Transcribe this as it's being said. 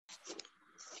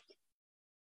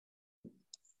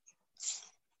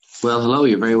Well, hello.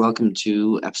 You're very welcome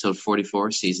to episode 44,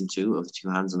 season two of the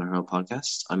Two Hands on a Hurl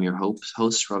podcast. I'm your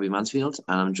host, Robbie Mansfield,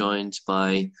 and I'm joined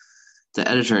by the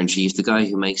editor in chief, the guy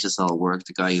who makes us all work,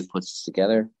 the guy who puts us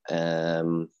together.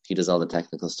 He does all the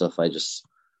technical stuff. I just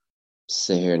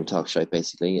sit here and talk shite,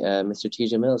 basically. Mr.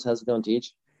 TJ Mills, how's it going, TJ?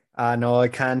 No, I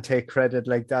can't take credit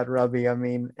like that, Robbie. I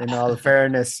mean, in all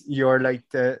fairness, you're like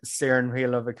the steering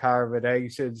wheel of a car.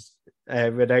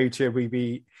 Without you, we'd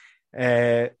be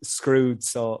screwed.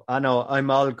 So I know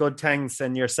I'm all good, thanks.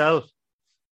 And yourself?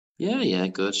 Yeah,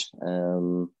 good.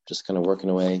 Just kind of working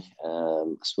away. I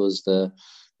suppose the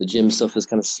gym stuff is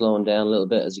kind of slowing down a little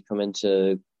bit as you come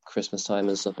into Christmas time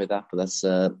and stuff like that. But that's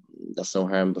no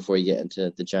harm before you get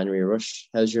into the January rush.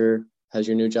 How's your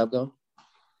new job going?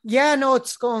 Yeah, no,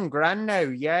 it's going grand now.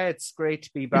 Yeah, it's great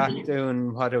to be back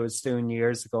doing what I was doing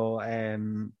years ago.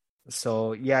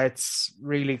 So yeah, it's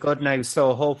really good now.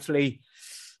 So hopefully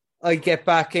I get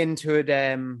back into it.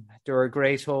 There were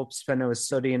great hopes when I was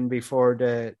studying before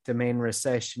the main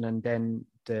recession, and then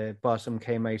the bottom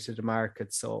came out of the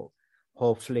market. So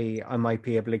hopefully I might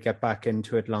be able to get back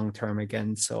into it long term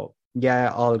again. So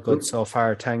yeah, all good so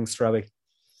far. Thanks, Robbie.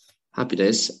 Happy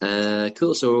days.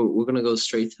 Cool. So we're going to go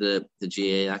straight to the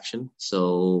GA action.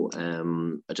 So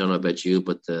I don't know about you,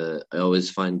 but I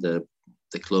always find the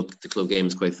club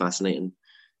games quite fascinating.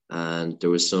 And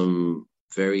there was some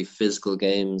very physical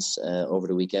games over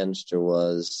the weekend. There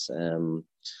was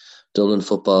Dublin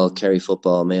football, Kerry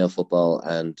football, Mayo football,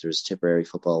 and there's Tipperary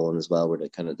football one as well, were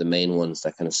the main ones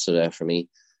that kind of stood out for me.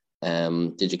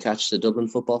 Did you catch the Dublin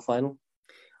football final?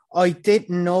 I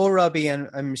didn't know, Robbie, and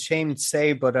I'm ashamed to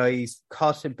say, but I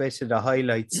caught a bit of the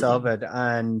highlights of it.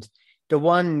 And the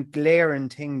one glaring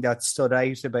thing that stood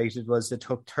out about it was it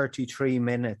took 33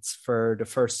 minutes for the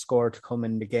first score to come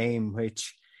in the game,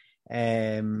 which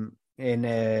in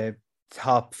a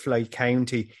top flight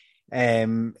county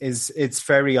it's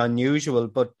very unusual,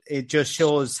 but it just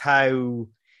shows how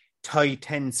tight,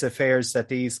 tense affairs that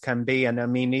these can be. And I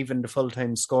mean, even the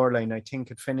full-time scoreline, I think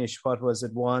it finished, what was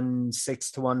it,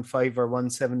 1-6 to 1-5 or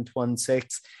 1-7 to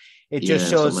 1-6.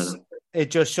 It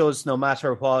just shows no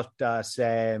matter what that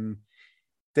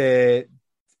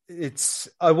it's,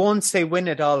 I won't say win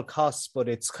at all costs, but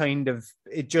it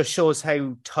just shows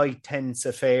how tight, tense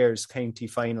affairs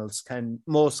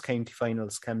most county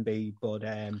finals can be. But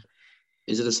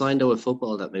is it a sign though with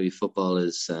football that maybe football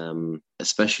is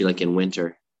especially like in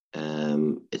winter,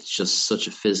 it's just such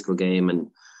a physical game, and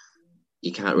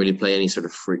you can't really play any sort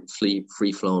of free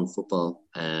flowing football.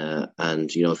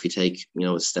 And you know, if you take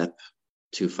a step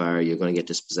too far, you're going to get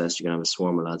dispossessed. You're going to have a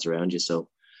swarm of lads around you. So,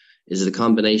 is it a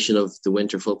combination of the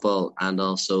winter football and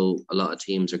also a lot of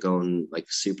teams are going like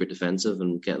super defensive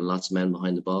and getting lots of men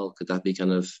behind the ball? Could that be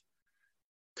kind of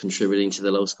contributing to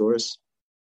the low scores?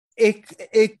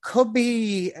 It could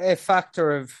be a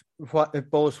factor of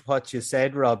what you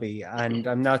said, Robbie, and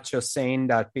I'm not just saying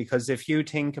that because if you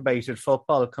think about it,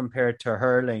 football compared to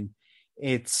hurling,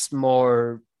 it's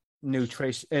more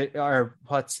nutritional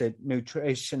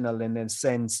in a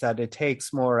sense that it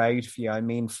takes more out of you. I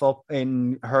mean,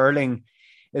 in hurling,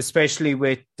 especially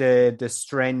with the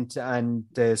strength and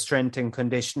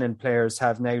conditioning players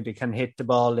have now, they can hit the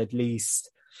ball at least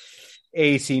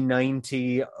 80,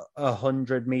 90,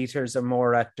 100 meters or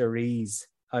more at their ease.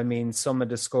 I mean, some of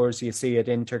the scores you see at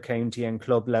inter-county and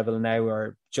club level now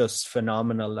are just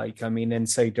phenomenal. Like, I mean,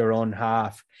 inside their own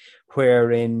half, where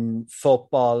in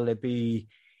football,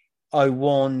 I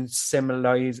won't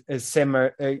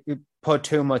put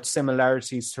too much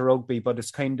similarities to rugby, but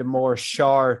it's kind of more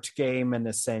short game in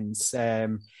a sense.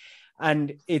 And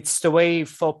it's the way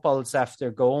football's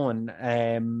after going.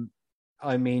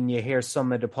 I mean, you hear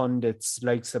some of the pundits,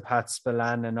 like Pat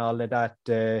Spillane and all of that,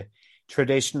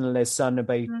 traditionalists on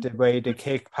about the way the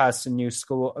kick passing used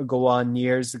to go on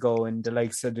years ago in the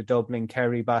likes of the Dublin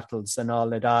Kerry battles and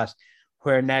all of that,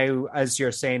 where now, as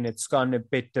you're saying, it's gone a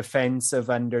bit defensive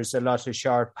and there's a lot of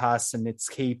short passing, it's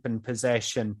keeping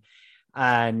possession.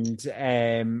 And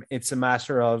it's a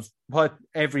matter of what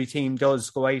every team does,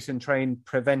 go out and try and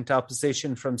prevent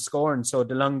opposition from scoring. So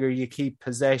the longer you keep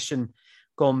possession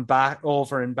going back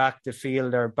over and back the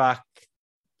field or back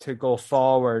to go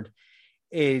forward,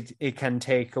 it can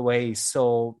take away.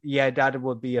 So yeah, that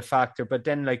would be a factor. But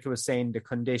then, like I was saying, the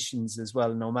conditions as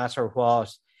well, no matter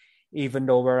what, even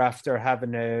though we're after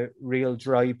having a real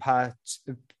dry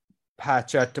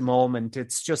patch at the moment,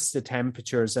 it's just the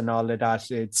temperatures and all of that.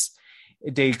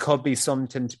 There could be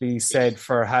something to be said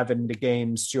for having the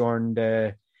games during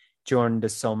the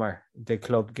summer, the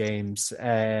club games.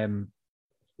 Yeah,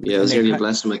 it was really a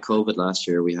blessing with COVID last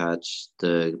year. We had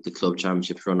the club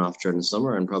championships run off during the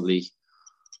summer, and probably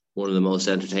one of the most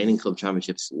entertaining club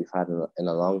championships we've had in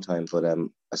a long time. But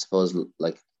I suppose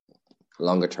like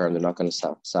longer term, they're not going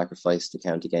to sacrifice the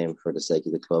county game for the sake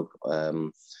of the club,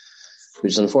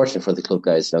 which is unfortunate for the club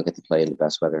guys who don't get to play in the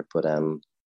best weather. But I've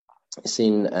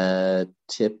seen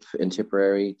Tip in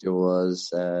Tipperary. There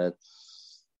was a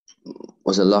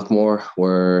Lockmore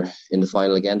were in the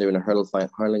final again. They were in a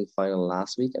hurling final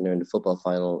last week, and they're in the football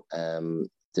final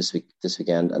this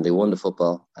weekend, and they won the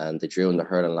football and they drew in the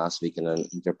hurling last week, and then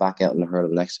they're back out in the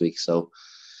hurling next week. So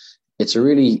it's a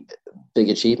really big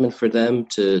achievement for them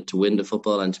to win the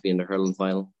football and to be in the hurling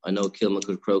final. I know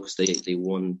Kilmacud Crokes, they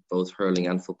won both hurling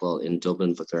and football in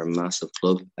Dublin, but they're a massive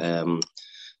club.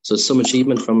 So it's some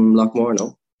achievement from Lockmore,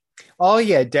 no? Oh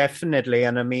yeah, definitely.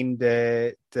 And I mean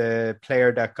the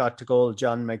player that got the goal,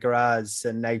 John McGrath's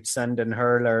an outstanding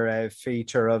hurler, a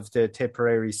feature of the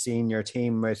Tipperary senior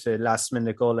team with a last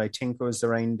minute goal. I think it was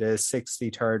around the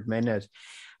 63rd minute.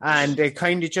 And it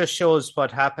kind of just shows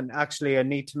what happened. Actually, I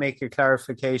need to make a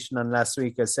clarification on last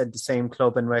week. I said the same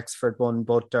club in Wexford won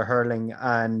both the hurling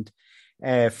and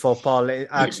football.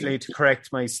 Actually, to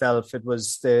correct myself, it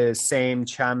was the same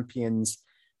champions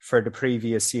for the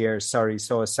previous year. Sorry,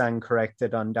 so I stand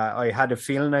corrected on that. I had a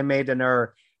feeling I made an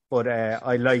error, but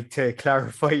I like to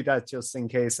clarify that just in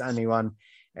case anyone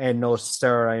noticed the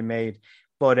error I made.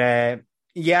 But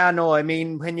yeah, no, I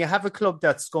mean, when you have a club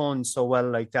that's going so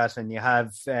well like that, and you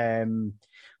have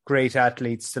great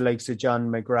athletes, the likes of John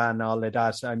McGrath and all of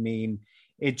that, I mean,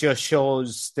 it just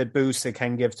shows the boost it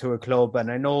can give to a club.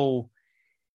 And I know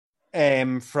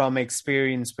from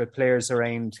experience with players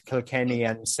around Kilkenny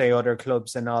and say other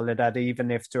clubs and all of that,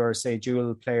 even if there are say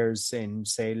dual players in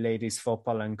say ladies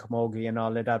football and camogie and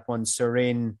all of that, once they're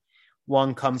in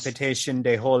one competition,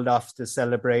 they hold off the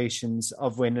celebrations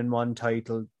of winning one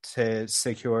title to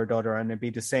secure the other. And it'd be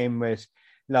the same with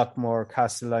Lockmore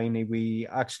Castellini. We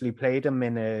actually played them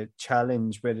in a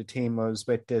challenge with a team I was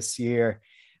with this year,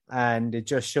 and it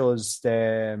just shows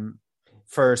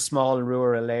for a small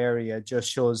rural area,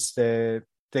 just shows the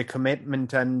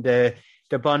commitment and the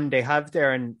bond they have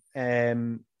there.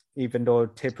 And even though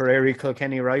Tipperary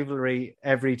Kilkenny rivalry,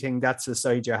 everything that's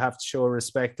aside, you have to show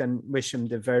respect and wish them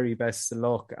the very best of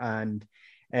luck. And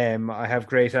I have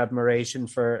great admiration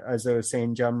for, as I was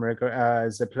saying, John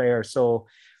as a player. So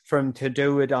for him to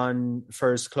do it on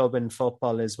first club in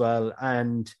football as well,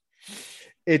 and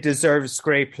it deserves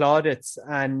great plaudits.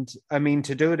 And I mean,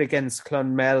 to do it against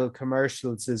Clonmel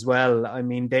Commercials as well, I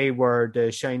mean, they were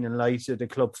the shining light of the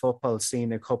club football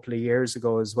scene a couple of years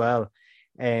ago as well.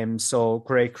 So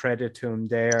great credit to him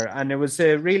there. And it was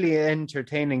a really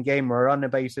entertaining game. We're on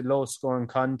about a low scoring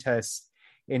contest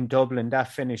in Dublin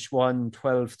that finished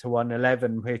 1-12 to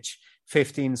 1-11, which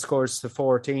 15 scores to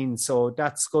 14. So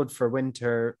that's good for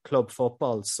winter club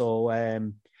football. So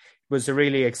was a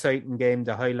really exciting game,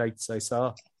 the highlights I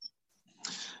saw.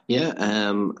 Yeah,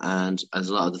 and as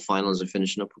a lot of the finals are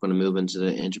finishing up, we're going to move into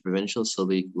the interprovincial, so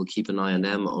we'll keep an eye on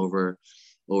them over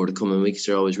the coming weeks.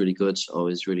 They're always really good,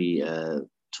 always really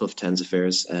tough tens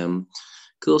affairs.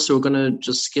 Cool, so we're going to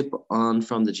just skip on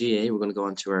from the GA. We're going to go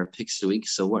on to our picks of the week.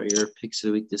 So what are your picks of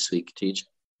the week this week, Teach?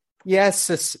 Yes,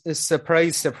 a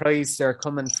surprise. They're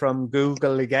coming from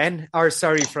Google again, or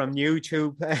sorry, from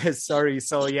YouTube. Sorry,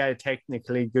 so yeah,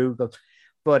 technically Google.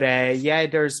 But yeah,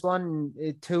 there's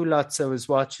two lots I was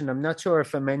watching. I'm not sure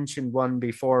if I mentioned one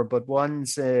before, but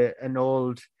one's an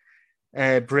old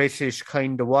British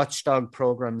kind of watchdog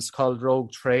programs called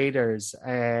Rogue Traders.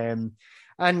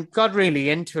 And got really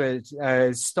into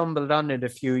it, stumbled on it a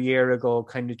few years ago,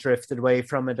 kind of drifted away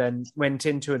from it and went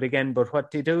into it again. But what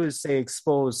they do is they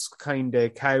expose kind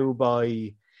of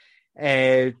cowboy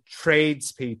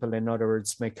tradespeople, in other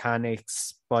words,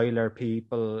 mechanics, boiler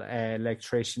people,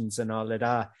 electricians and all of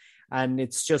that. And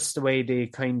it's just the way they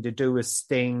kind of do a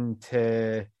sting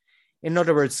to, in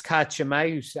other words, catch them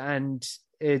out. And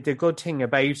the good thing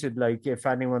about it, like if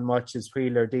anyone watches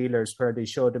Wheeler Dealers, where they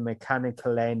show the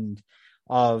mechanical end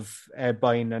of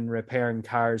buying and repairing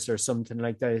cars or something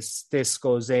like this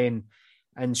goes in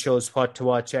and shows what to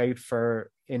watch out for,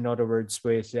 in other words,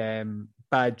 with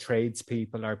bad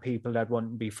tradespeople or people that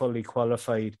wouldn't be fully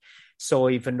qualified. So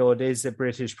even though it is a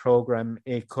British program,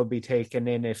 it could be taken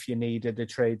in if you needed a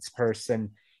tradesperson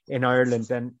in Ireland,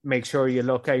 and make sure you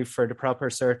look out for the proper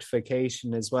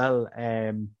certification as well.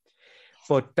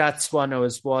 But that's one I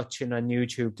was watching on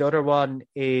YouTube. The other one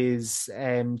is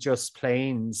Just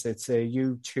Planes. It's a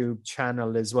YouTube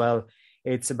channel as well.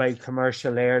 It's about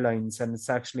commercial airlines, and it's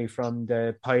actually from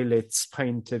the pilot's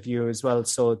point of view as well.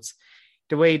 So it's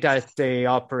the way that they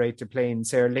operate the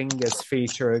planes. Aer Lingus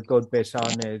feature a good bit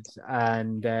on it.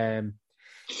 And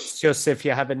It's just if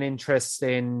you have an interest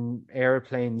in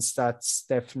airplanes, that's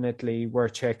definitely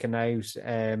worth checking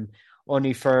out.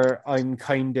 Only for I'm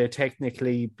kind of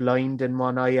technically blind in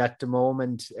one eye at the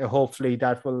moment. Hopefully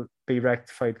that will be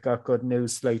rectified. Got good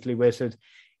news slightly with it.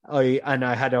 I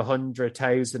had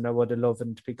 100,000. I would have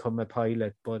loved to become a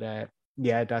pilot, but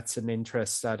yeah, that's an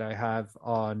interest that I have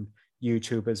on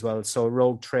YouTube as well. So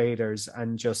Rogue Traders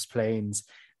and Just Planes,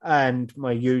 and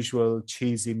my usual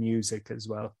cheesy music as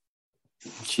well.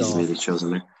 Cheesy music shows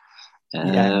in there.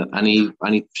 Yeah.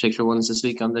 Any particular ones this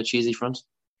week on the cheesy front?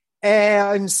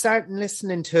 I'm starting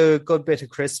listening to a good bit of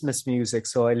Christmas music,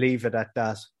 so I leave it at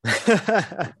that.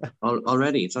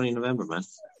 Already? It's only November, man.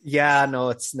 Yeah, no,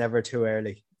 it's never too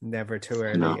early. Never too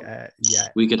early. No. Yeah.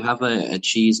 We could have a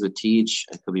cheese with Tej.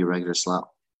 It could be a regular slap.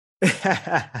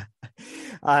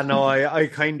 I know. I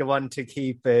kind of want to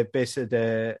keep a bit of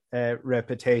the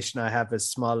reputation I have as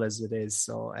small as it is.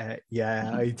 So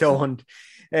yeah, I don't.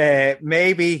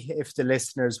 Maybe if the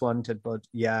listeners wanted, but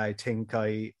yeah, I think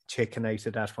I chicken out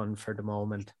of that one for the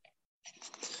moment.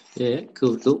 Yeah,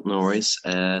 cool. No worries.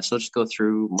 So I'll just go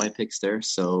through my picks there.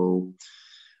 So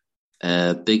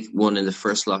big one in the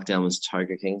first lockdown was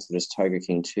Tiger King. So there's Tiger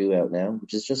King 2 out now,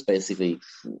 which is just basically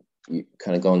you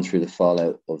kind of going through the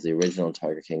fallout of the original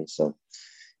Tiger King. So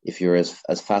if you're as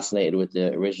fascinated with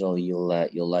the original, you'll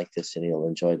like this, and you'll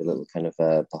enjoy the little kind of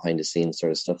behind the scenes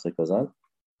sort of stuff that goes on.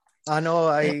 I know.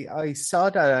 I saw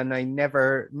that, and I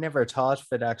never thought of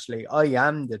it. Actually, I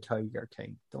am the Tiger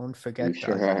King. Don't forget You that.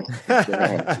 sure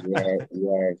are.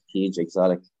 You are huge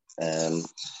exotic.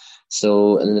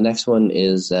 So and the next one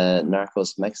is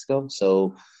Narcos Mexico.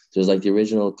 So there's like the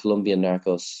original Colombian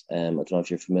Narcos. I don't know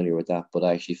if you're familiar with that, but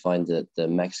I actually find that the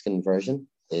Mexican version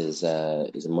is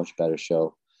a much better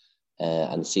show.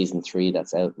 And season 3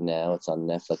 that's out now. It's on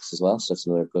Netflix as well, so it's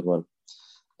another good one.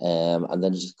 And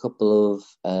then just a couple of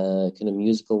kind of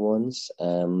musical ones.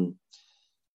 I'm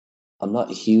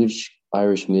not a huge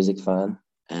Irish music fan.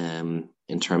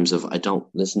 In terms of, I don't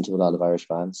listen to a lot of Irish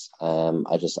bands. I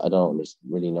don't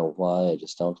really know why. I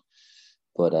just don't.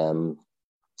 But a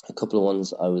couple of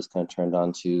ones I was kind of turned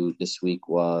on to this week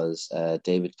was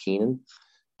David Keenan.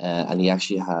 And he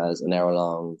actually has an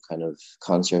hour-long kind of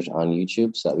concert on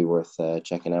YouTube, so that'd be worth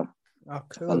checking out. Oh,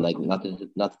 cool. And like, not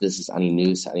that this is any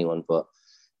news to anyone, but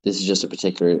this is just a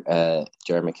particular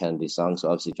Dermot Kennedy song. So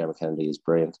obviously Dermot Kennedy is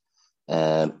brilliant.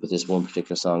 But this one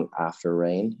particular song, After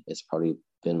Rain, is probably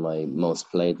been my most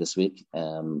played this week.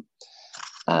 And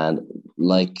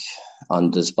like on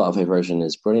the Spotify version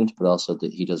is brilliant, but also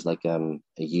he does like a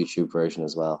YouTube version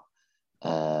as well.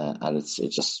 And I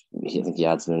think he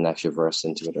adds an extra verse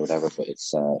into it or whatever, but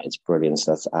it's brilliant.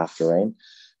 So that's After Rain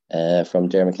from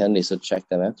Dermot Kennedy. So check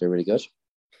them out; they're really good.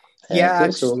 Yeah,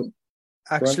 cool.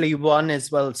 actually, one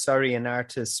as well. Sorry, an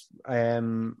artist.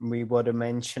 We would have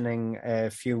mentioning a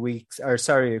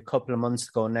couple of months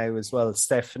ago now as well.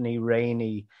 Stephanie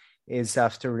Rainey is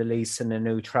after releasing a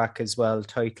new track as well,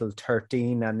 titled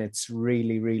 13, and it's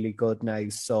really, really good now.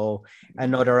 So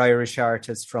another Irish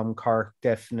artist from Cork,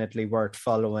 definitely worth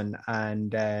following.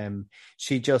 And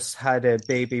she just had a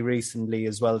baby recently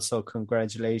as well, so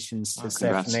congratulations to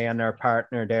Stephanie and her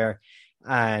partner there.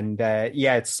 And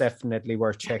yeah, it's definitely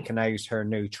worth checking out her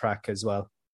new track as well.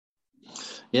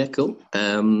 Yeah, cool.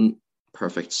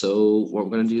 Perfect. So what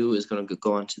we're going to do is going to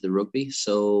go on to the rugby.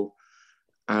 So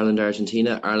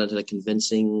Ireland-Argentina. Ireland had a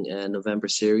convincing November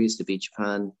series to beat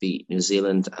Japan, beat New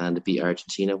Zealand, and to beat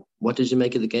Argentina. What did you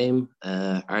make of the game?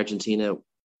 Argentina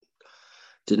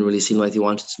didn't really seem like they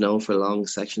wanted to know for long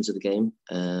sections of the game.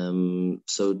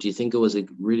 So do you think it was a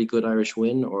really good Irish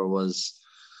win, or was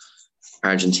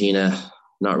Argentina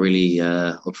not really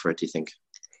up for it, do you think?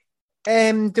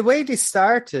 The way they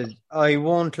started, I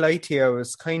won't lie to you, I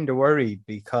was kind of worried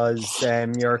because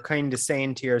you're kind of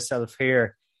saying to yourself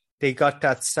here, they got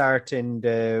that start in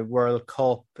the World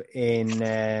Cup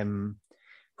in,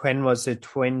 when was it,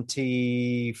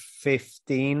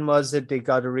 2015, was it? They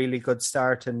got a really good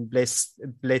start and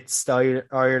blitzed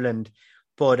Ireland.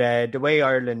 But the way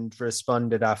Ireland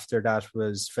responded after that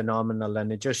was phenomenal,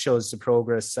 and it just shows the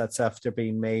progress that's after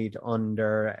being made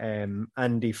under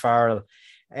Andy Farrell.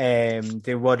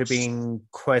 There would have been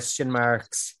question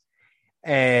marks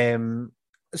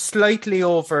slightly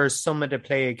over some of the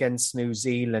play against New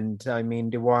Zealand. I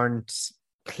mean, they weren't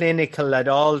clinical at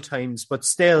all times, but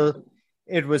still,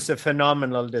 it was a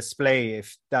phenomenal display,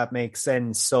 if that makes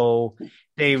sense. So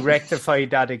they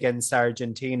rectified that against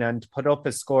Argentina and put up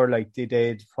a score like they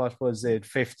did. What was it,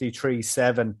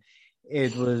 53-7?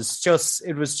 It was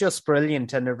just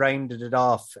brilliant, and it rounded it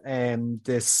off.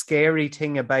 The scary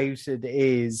thing about it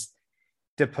is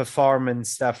the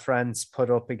performance that France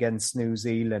put up against New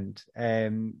Zealand.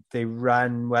 They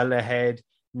ran well ahead.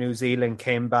 New Zealand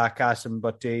came back at them,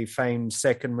 but they found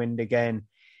second wind again.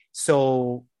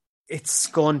 So it's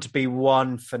going to be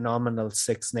one phenomenal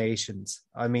Six Nations.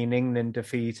 I mean, England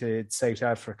defeated South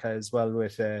Africa as well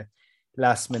with a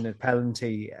last-minute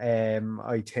penalty,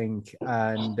 I think.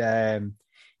 And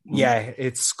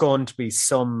it's going to be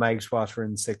some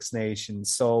mouthwatering Six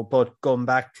Nations. So, but going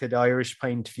back to the Irish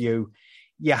point of view,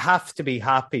 you have to be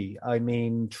happy. I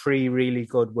mean, 3 really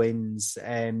good wins,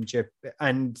 and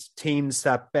teams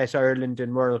that bet Ireland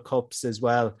in World Cups as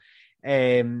well.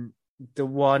 The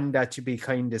one that you'd be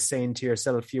kind of saying to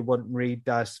yourself, you wouldn't read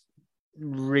that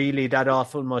really that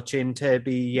awful much into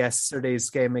be yesterday's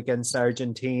game against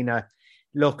Argentina.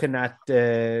 Looking at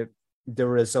the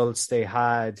results they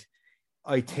had,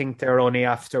 I think they're only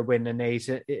after winning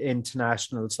 8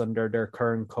 internationals under their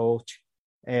current coach.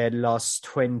 Lost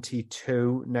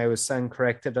 22. Now, I stand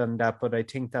corrected on that, but I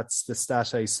think that's the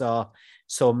stat I saw.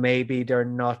 So maybe they're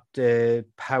not the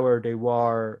power they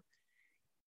were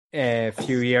a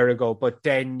few years ago. But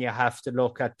then you have to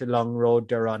look at the long road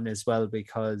they're on as well,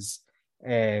 because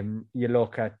you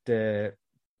look at the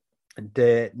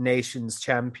Nations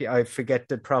Champion. I forget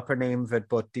the proper name of it,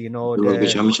 but the Rugby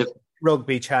Championship.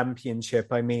 Rugby Championship.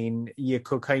 I mean, you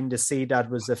could kind of see that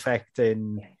was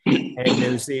affecting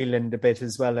New Zealand a bit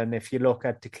as well. And if you look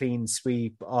at the clean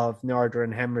sweep of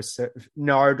Northern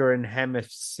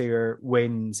Hemisphere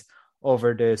wins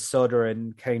over the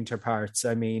Southern counterparts,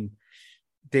 I mean,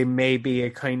 there may be a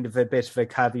kind of a bit of a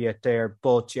caveat there,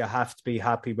 but you have to be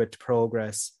happy with the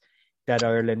progress that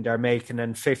Ireland are making.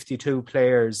 And 52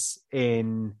 players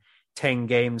in 10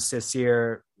 games this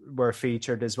year were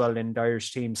featured as well in the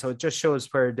Irish team. So it just shows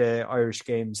where the Irish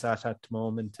game's at the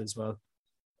moment as well.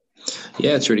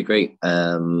 Yeah, it's really great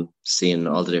seeing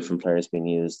all the different players being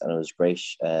used, and it was great.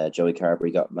 Joey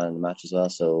Carberry got man of the match as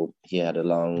well, so he had a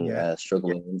long struggle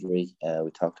with injury. We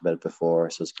talked about it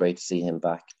before, so it's great to see him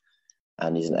back.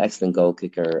 And he's an excellent goal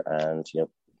kicker, and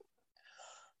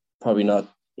probably not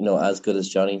as good as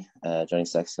Johnny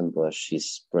Sexton, but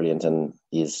he's brilliant, and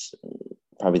he's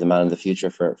probably the man of the future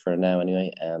for now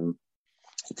anyway.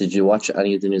 Did you watch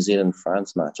any of the New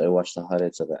Zealand-France match? I watched the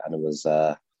highlights of it, and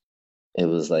it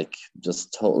was like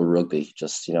just total rugby,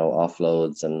 just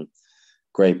offloads and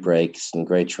great breaks and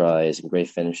great tries and great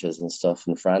finishes and stuff.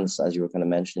 And France, as you were kind of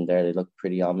mentioning there, they look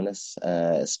pretty ominous,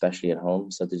 especially at home.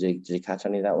 So did you catch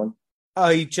any of that one?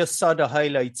 I just saw the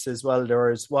highlights as well. There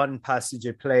was one passage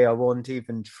of play. I won't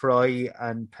even try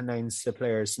and pronounce the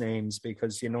players' names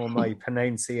because, my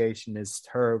pronunciation is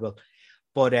terrible.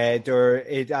 But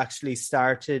it actually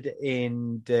started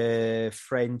in the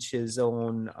French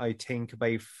zone, I think,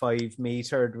 about 5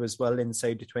 metre. It was well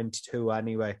inside the 22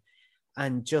 anyway.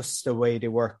 And just the way they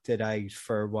worked it out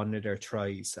for one of their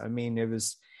tries. I mean, it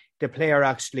was the player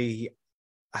actually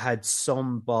had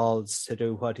some balls to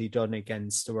do what he done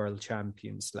against the world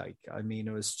champions.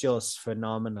 It was just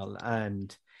phenomenal.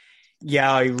 And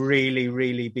yeah, I really,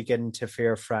 really begin to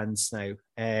fear France now.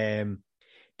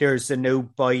 There's a new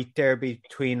bite there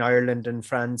between Ireland and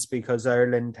France because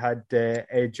Ireland had the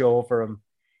edge over them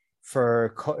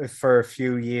for a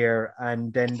few years,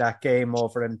 and then that game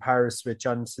over in Paris with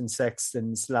Johnson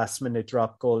Sexton's last minute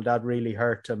drop goal that really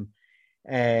hurt him.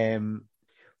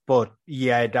 But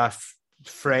yeah,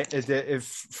 if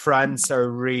France are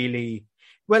really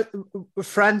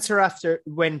France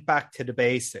went back to the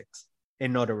basics.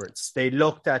 In other words, they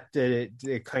looked at the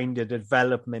kind of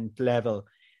development level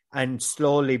and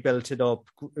slowly built it up,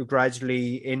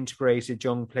 gradually integrated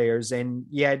young players in.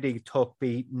 Yeah, they took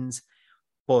beatings,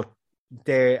 but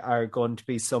they are going to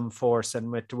be some force.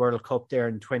 And with the World Cup there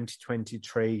in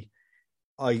 2023,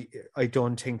 I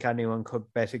don't think anyone could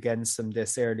bet against them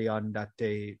this early on that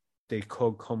they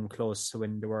could come close to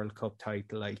win the World Cup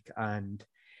title.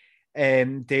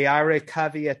 And they are a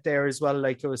caveat there as well,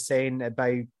 like I was saying,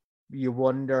 about you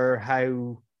wonder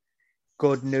how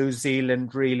good New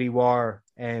Zealand really were,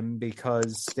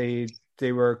 because they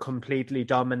were completely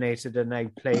dominated and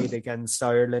outplayed against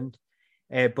Ireland,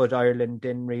 but Ireland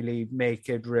didn't really make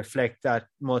it reflect that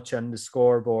much on the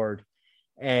scoreboard.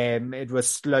 It was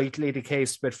slightly the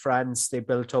case with France. They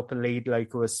built up a lead,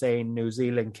 like I was saying. New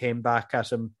Zealand came back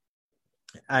at them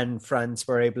and France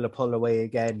were able to pull away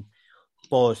again.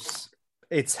 But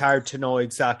it's hard to know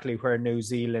exactly where New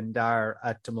Zealand are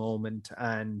at the moment.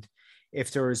 And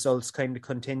if the results kind of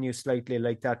continue slightly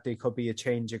like that, there could be a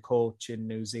change of coach in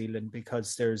New Zealand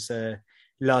because there's a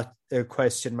lot of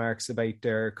question marks about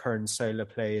their current style of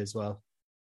play as well.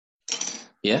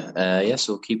 Yeah,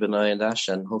 so keep an eye on that,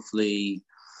 and hopefully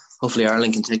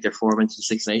Ireland can take their form into the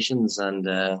Six Nations and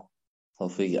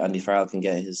Hopefully Andy Farrell can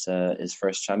get his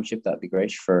first championship. That'd be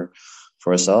great for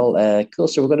us all. Cool.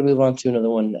 So we're going to move on to another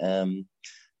one.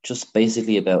 Just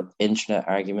basically about internet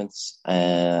arguments.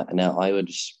 Now I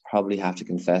would probably have to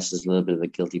confess there's a little bit of a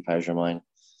guilty pleasure of mine,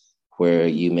 where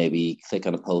you maybe click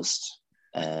on a post,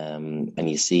 and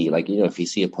you see, like, if you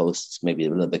see a post maybe a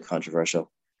little bit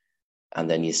controversial, and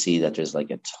then you see that there's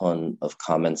like a ton of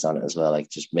comments on it as well, like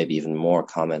just maybe even more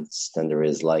comments than there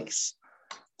is likes,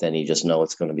 then you just know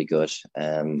it's going to be good.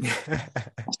 So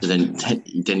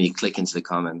then you click into the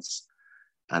comments,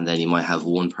 and then you might have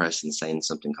one person saying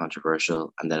something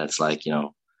controversial, and then it's like,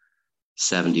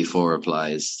 74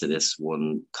 replies to this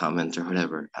one comment or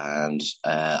whatever. And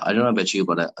I don't know about you,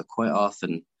 but quite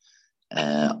often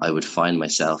I would find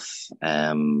myself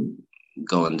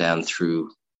going down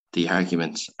through the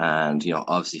argument and,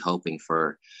 obviously hoping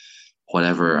for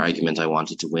whatever argument I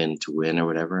wanted to win or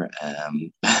whatever.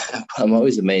 I'm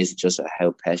always amazed just at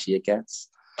how petty it gets.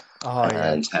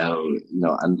 And how,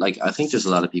 and like, I think there's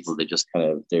a lot of people that just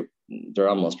kind of, they're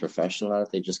almost professional at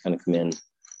it. They just kind of come in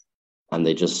and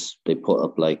they put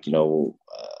up like, a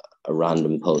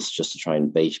random post just to try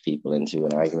and bait people into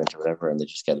an argument or whatever, and they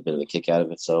just get a bit of a kick out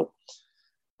of it. So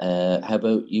how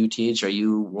about you, Tej? Are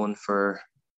you one for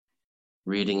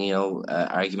reading,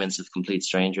 arguments of complete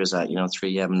strangers at,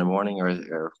 3 a.m. in the morning,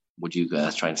 or would you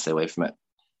try and stay away from it?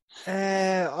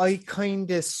 I kind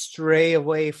of stray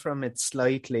away from it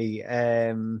slightly.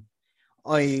 I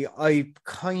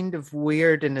kind of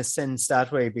weird in a sense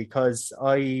that way, because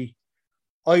I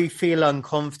feel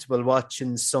uncomfortable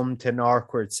watching something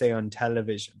awkward, say, on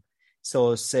television.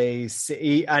 So say,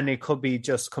 and it could be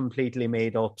just completely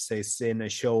made up, say in a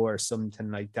show or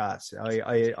something like that.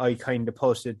 I kind of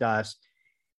posted that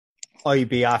I'd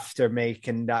be after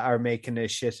making that, or making a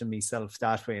shit of myself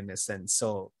that way, in a sense.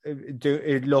 So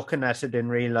looking at it in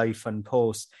real life and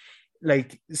post,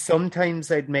 like sometimes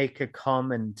I'd make a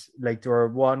comment, like there were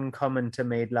one comment I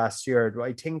made last year,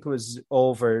 I think it was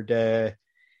over the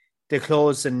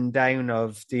closing down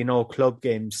of the club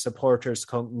games. Supporters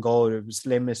couldn't go. It was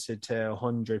limited to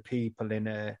 100 people in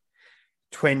a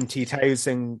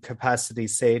 20,000 capacity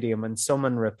stadium, and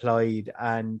someone replied,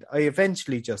 and I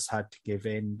eventually just had to give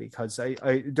in, because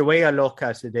I the way I look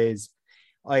at it is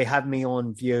I have my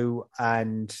own view,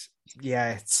 and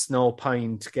it's no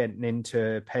point getting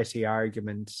into a petty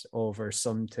argument over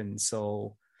something.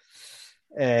 So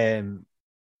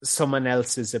someone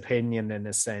else's opinion, in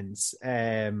a sense.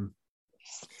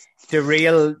 The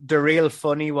real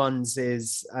funny ones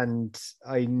is, and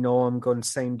I know I'm going to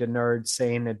sound a nerd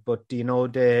saying it, but do you know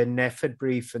the NPHET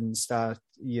briefings that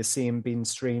you see them being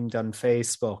streamed on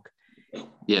Facebook?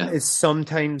 Yeah. It's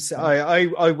sometimes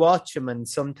I watch them, and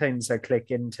sometimes I click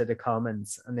into the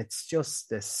comments, and it's just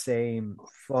the same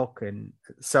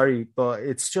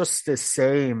it's just the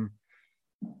same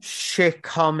shit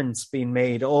comments being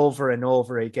made over and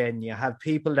over again. You have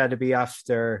people that'll be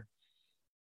after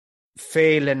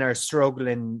failing or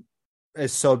struggling a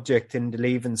subject in the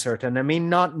Leaving Cert, and I mean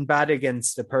nothing bad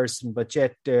against the person, but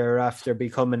yet they're after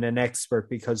becoming an expert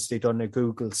because they done a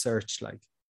Google search, like,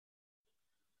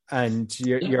 and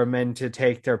you're meant to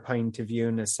take their point of view,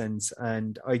 in a sense.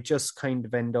 And I just kind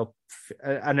of end up,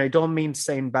 and I don't mean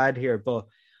saying bad here, but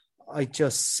I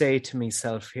just say to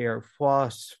myself here,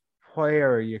 where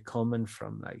are you coming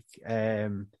from? Like,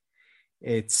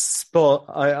 but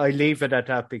I leave it at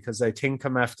that, because I think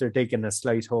I'm after digging a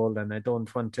slight hole, and I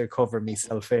don't want to cover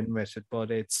myself in with it.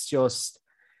 But it's just,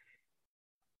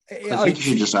 I think you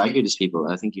should just argue with people.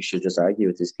 I think you should just argue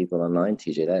with these people online,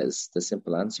 TJ. That is the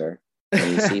simple answer.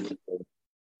 When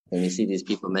you see these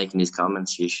people making these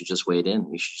comments, you should just wade in.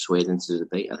 You should just wade into the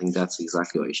debate. I think that's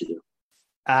exactly what you should do.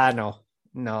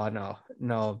 No,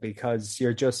 because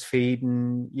you're just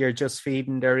feeding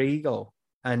their ego.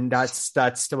 And that's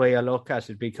the way I look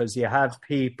at it, because you have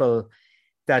people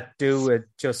that do it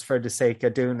just for the sake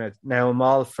of doing it. Now, I'm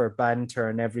all for banter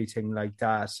and everything like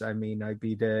that. I mean, I'd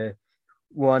be the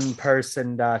one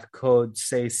person that could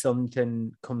say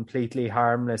something completely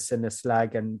harmless in a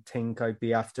slag and think I'd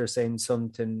be after saying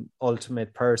something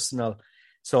ultimate personal.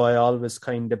 So I always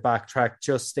kind of backtrack,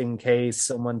 just in case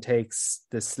someone takes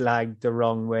the slag the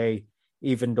wrong way,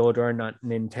 even though they're not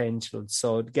intentional.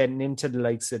 So getting into the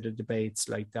likes of the debates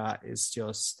like that is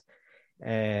just,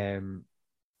 I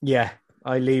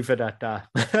leave it at that.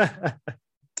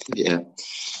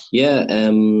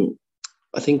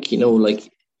 I think,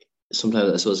 like,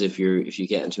 sometimes I suppose if you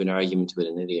get into an argument with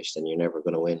an idiot, then you're never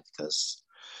going to win, because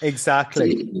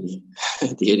exactly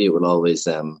the idiot will always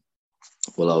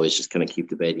just kind of keep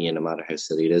debating you, no matter how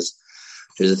silly it is.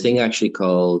 There's a thing actually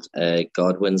called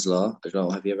Godwin's Law. I don't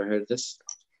know, have you ever heard of this?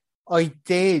 I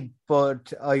did,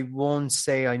 but I won't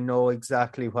say I know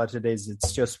exactly what it is.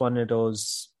 It's just one of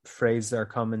those phrases or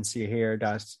comments you hear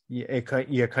that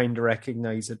you kind of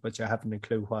recognize it, but you haven't a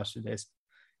clue what it is.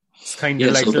 It's kind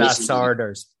of like so last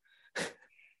orders.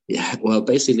 Yeah, well,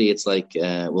 basically, it's like,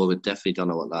 we definitely don't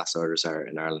know what last orders are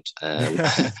in Ireland.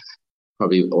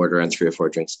 Probably order around 3 or 4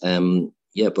 drinks.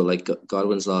 Yeah, but like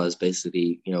Godwin's law is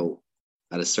basically,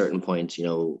 at a certain point,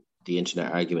 the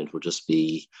internet argument will just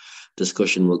be,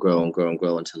 discussion will grow and grow and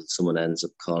grow until someone ends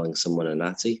up calling someone a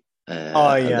Nazi.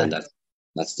 And then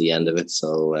that's the end of it.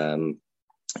 So,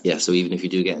 yeah, so even if you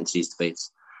do get into these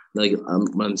debates, like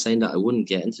when I'm saying that, I wouldn't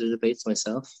get into the debates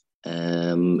myself.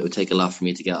 It would take a lot for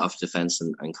me to get off the fence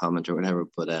and comment or whatever,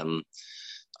 but I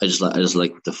just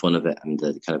like the fun of it and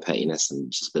the kind of pettiness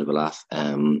and just a bit of a laugh.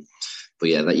 But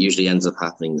yeah, that usually ends up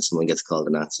happening. Someone gets called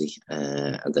a Nazi,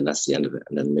 and then that's the end of it.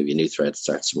 And then maybe a new thread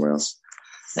starts somewhere else.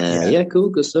 Yeah, cool,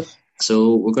 good stuff.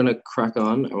 So we're going to crack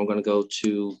on, and we're going to go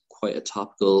to quite a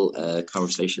topical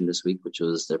conversation this week, which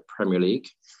was the Premier League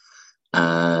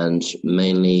and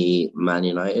mainly Man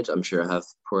United. I'm sure I have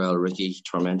poor old Ricky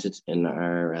tormented in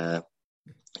our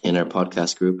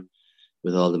podcast group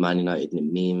with all the Man United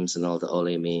memes and all the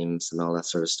Ole memes and all that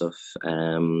sort of stuff.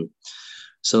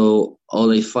 So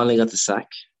Ole finally got the sack.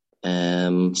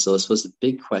 So I suppose the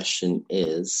big question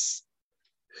is,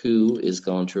 who is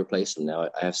going to replace him? Now,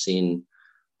 I have seen,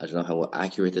 I don't know how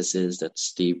accurate this is, that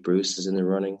Steve Bruce is in the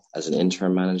running as an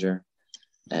interim manager,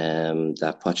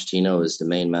 that Pochettino is the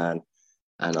main man,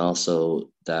 and also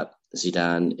that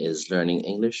Zidane is learning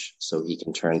English so he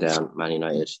can turn down Man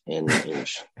United in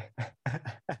English.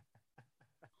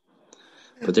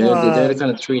 But they're the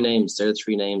kind of 3 names. They're the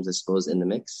 3 names, I suppose, in the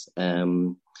mix.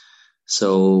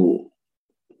 So,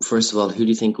 first of all, who do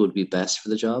you think would be best for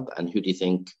the job, and who do you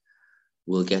think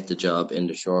will get the job in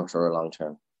the short or long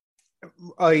term?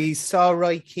 I saw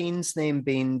Roy Keane's name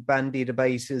being bandied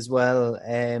about as well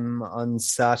on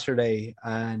Saturday,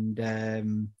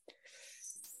 and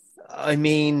I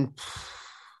mean,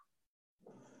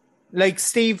 like,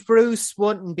 Steve Bruce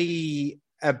wouldn't be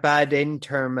a bad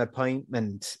interim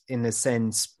appointment in a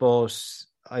sense, but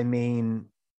I mean,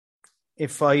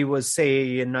 if I was, say, a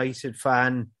United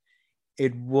fan,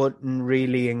 it wouldn't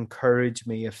really encourage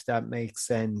me, if that makes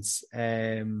sense.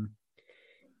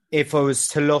 If I was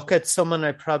to look at someone,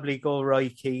 I'd probably go Roy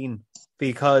Keane,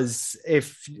 because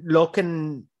if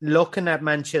looking at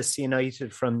Manchester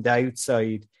United from the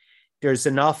outside, there's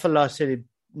an awful lot of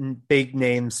big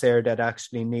names there that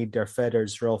actually need their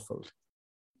feathers ruffled.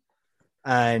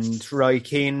 And Roy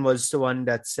Keane was the one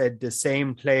that said the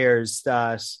same players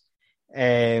that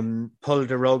pulled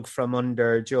the rug from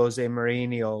under Jose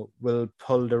Mourinho will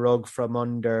pull the rug from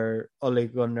under Ole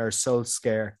Gunnar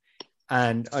Solskjaer.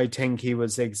 And I think he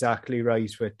was exactly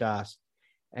right with that.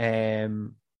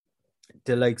 The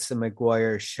likes of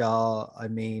Maguire, Shaw, I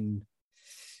mean,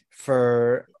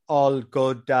 for all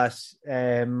good that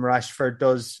Rashford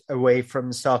does away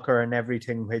from soccer and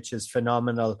everything, which is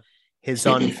phenomenal, his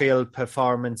on-field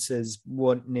performances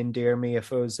wouldn't endear me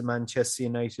if I was a Manchester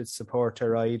United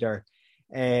supporter either.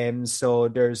 So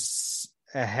there's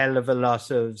a hell of a lot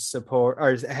of support,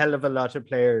 or a hell of a lot of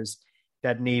players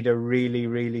that need a really,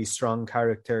 really strong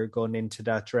character going into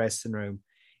that dressing room.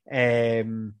 I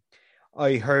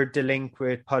heard the link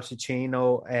with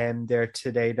Pochettino there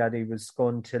today that he was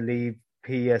going to leave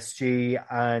PSG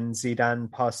and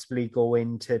Zidane possibly go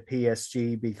into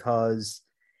PSG because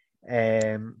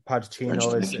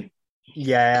Pochettino is,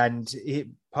 and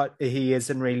he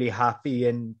isn't really happy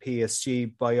in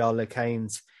PSG by all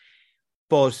accounts.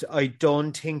 But I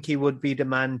don't think he would be the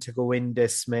man to go in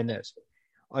this minute.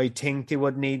 I think they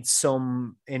would need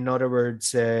in other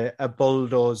words, a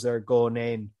bulldozer going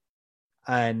in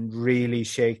and really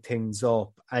shake things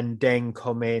up, and then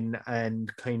come in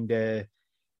and kind of,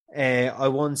 I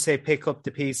won't say pick up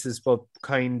the pieces, but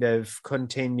kind of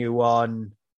continue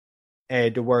on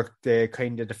the work,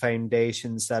 the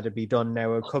foundations that would be done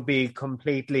now. It could be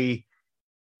completely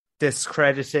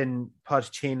discrediting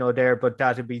Pochettino there, but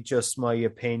that would be just my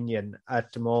opinion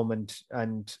at the moment.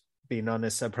 And being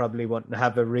honest, I probably wouldn't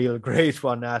have a real great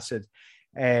one at it.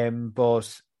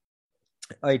 But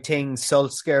I think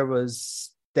Solskjaer was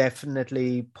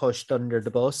definitely pushed under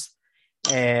the bus.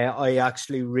 I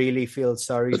actually really feel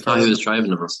sorry for him. He was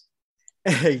driving the bus.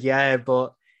 Yeah,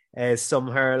 but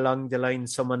somewhere along the line,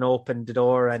 someone opened the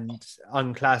door and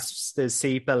unclasped the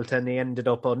seatbelt, and he ended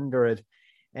up under it.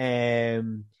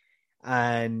 And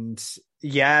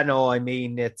yeah, no, I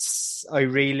mean, I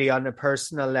really, on a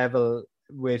personal level,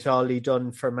 with all he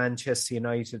done for Manchester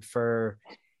United for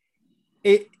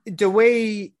The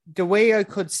way I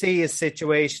could see a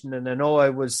situation, and I know I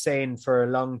was saying for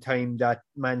a long time that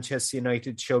Manchester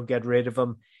United should get rid of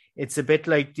him. It's a bit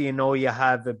like, you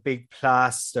have a big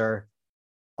plaster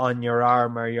on your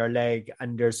arm or your leg,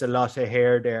 and there's a lot of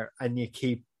hair there, and you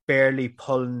keep barely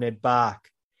pulling it back.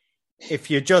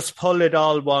 If you just pull it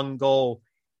all one go,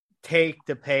 take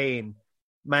the pain.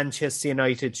 Manchester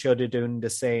United should have done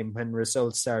the same when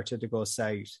results started to go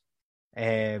south.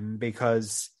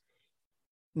 Because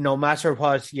no matter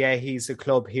what, yeah, he's a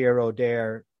club hero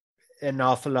there. An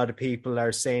awful lot of people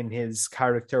are saying his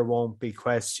character won't be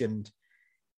questioned.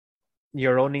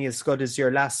 You're only as good as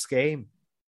your last game.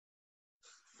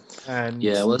 And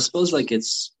yeah, well, I suppose like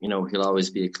it's, he'll always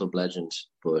be a club legend,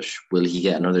 but will he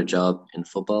get another job in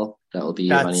football? That will be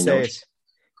of any note.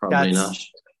 Probably not.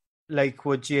 Like,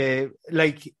 would you,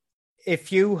 like,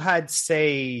 if you had,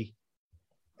 say,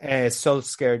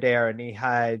 Solskjaer there and he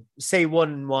had, say,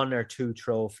 won one or two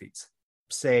trophies,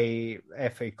 say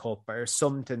FA Cup or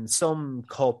something, some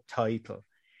cup title,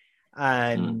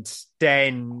 and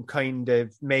then kind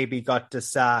of maybe got the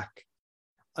sack.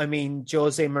 I mean,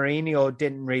 Jose Mourinho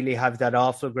didn't really have that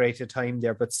awful great a time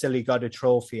there, but still he got a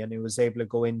trophy and he was able to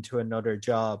go into another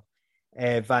job.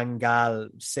 Van Gaal,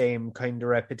 same kind of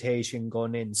reputation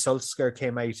going in. Solskjaer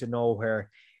came out of nowhere,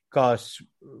 got,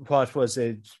 what was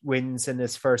it, wins in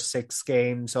his first 6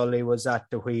 games. Ollie was at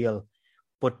the wheel,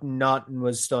 but nothing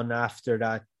was done after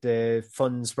that. The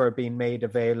funds were being made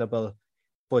available,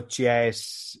 but yet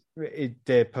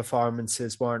the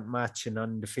performances weren't matching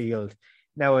on the field.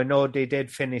 Now, I know they did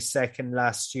finish second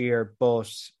last year, but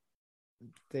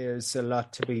there's a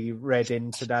lot to be read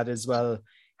into that as well.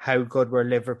 How good were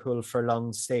Liverpool for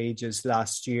long stages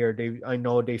last year? I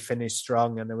know they finished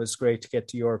strong and it was great to get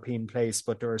to European place,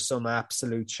 but there were some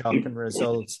absolute shocking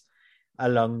results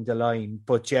along the line.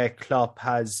 But yeah, Klopp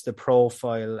has the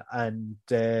profile and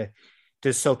the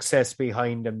success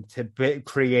behind him to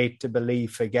create the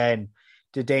belief again.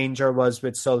 The danger was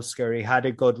with Solskjaer. He had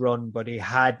a good run, but he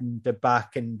hadn't the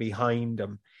backing behind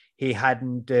him. He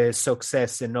hadn't the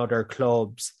success in other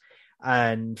clubs.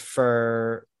 And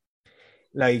for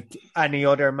like any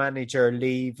other manager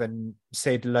leave and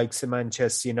say the likes of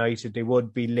Manchester United, they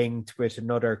would be linked with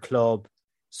another club.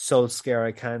 Solskjaer,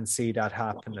 I can't see that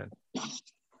happening.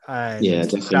 And yeah,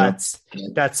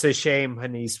 that's a shame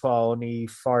when he's only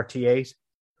 48.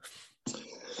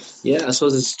 Yeah, I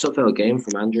suppose it's a tough out game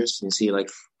for managers. You see, like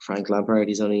Frank Lampard,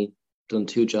 he's only done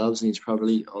 2 jobs and he's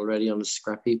probably already on the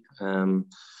scrap heap.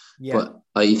 But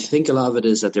I think a lot of it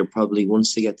is that they're probably,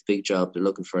 once they get the big job, they're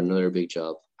looking for another big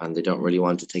job and they don't really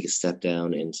want to take a step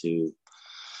down into,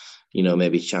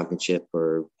 maybe championship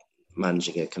or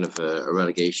managing a kind of a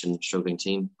relegation struggling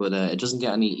team. But it doesn't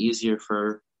get any easier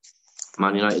for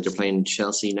Man United. They're playing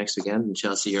Chelsea next weekend, and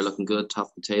Chelsea are looking good, top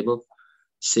of the table.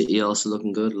 City also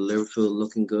looking good, Liverpool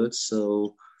looking good.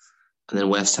 So, and then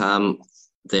West Ham,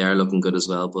 they are looking good as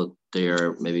well, but they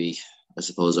are maybe, I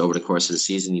suppose, over the course of the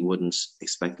season, you wouldn't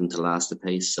expect them to last the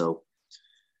pace. So,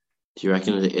 do you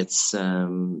reckon it's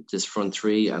this front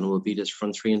three and will be this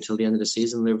front three until the end of the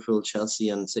season, Liverpool, Chelsea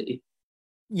and City?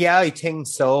 Yeah, I think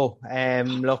so.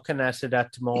 Looking at it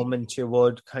at the moment, you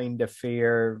would kind of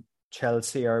fear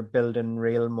Chelsea are building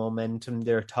real momentum.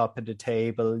 They're top of the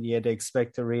table. You'd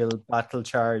expect a real battle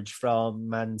charge from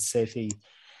Man City.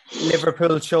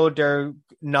 Liverpool showed they're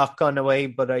not gone away,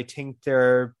 but I think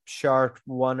they're short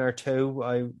 1 or 2.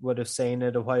 I would have seen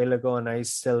it a while ago, and I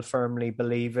still firmly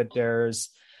believe it. There's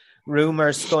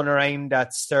rumours going around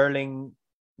that Sterling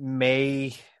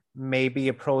may be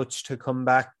approached to come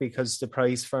back because the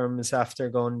price for him is after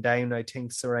going down. I think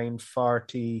it's around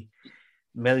 40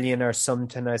 million or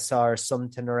something. I saw or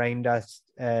something around that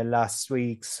last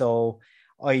week. So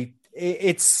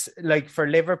it's like for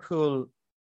Liverpool,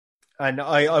 and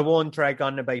I won't drag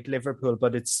on about Liverpool,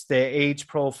 but it's the age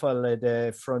profile of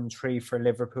the front three for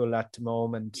Liverpool at the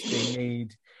moment. They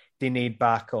need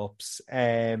backups.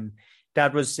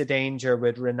 That was the danger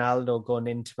with Ronaldo going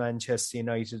into Manchester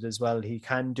United as well. He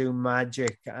can do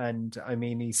magic, and I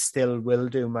mean, he still will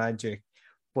do magic,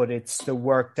 but it's the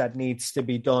work that needs to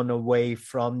be done away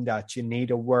from that. You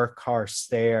need a workhorse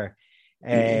there.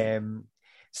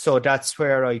 So that's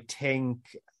where I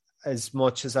think, as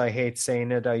much as I hate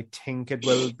saying it, I think it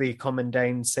will be coming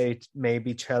down, say,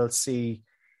 maybe Chelsea,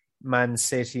 Man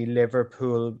City,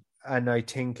 Liverpool, and I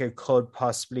think it could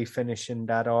possibly finish in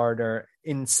that order.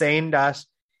 In saying that,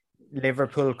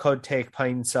 Liverpool could take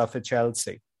points off of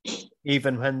Chelsea.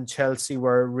 Even when Chelsea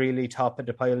were really top of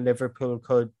the pile, Liverpool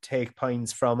could take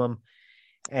points from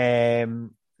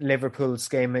them. Liverpool's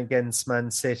game against Man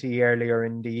City earlier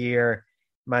in the year,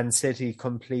 Man City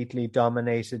completely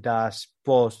dominated that,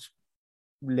 but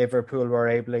Liverpool were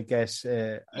able to get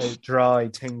a draw, I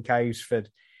think, out of it.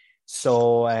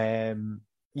 So, at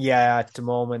the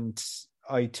moment,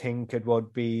 I think it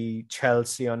would be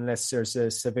Chelsea unless there's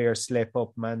a severe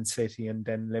slip-up, Man City, and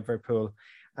then Liverpool.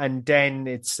 And then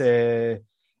it's a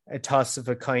toss of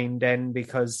a kind then,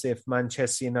 because if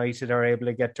Manchester United are able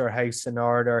to get their house in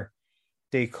order,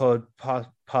 they could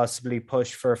possibly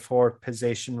push for fourth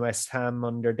position. West Ham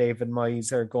under David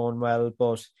Moyes are going well,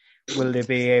 but will they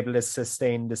be able to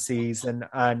sustain the season?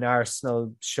 And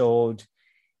Arsenal showed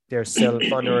there's still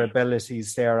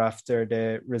vulnerabilities there after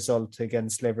the result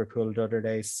against Liverpool the other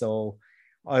day. So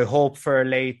I hope for a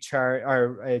late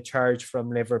charge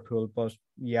from Liverpool, but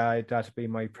yeah, that'd be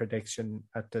my prediction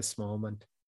at this moment.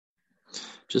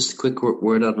 Just a quick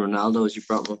word on Ronaldo, as you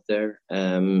brought him up there.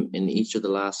 In each of the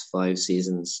last 5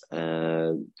 seasons,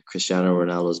 Cristiano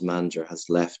Ronaldo's manager has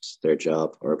left their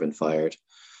job or been fired.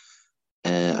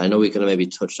 I know we kind of maybe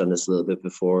touched on this a little bit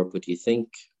before, but do you think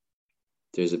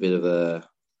there's a bit of a,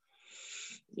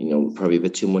 probably a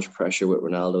bit too much pressure with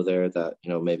Ronaldo there that,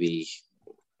 maybe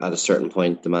at a certain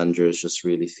point the managers just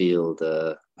really feel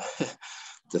the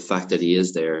the fact that he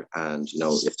is there, and,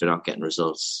 if they're not getting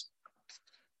results,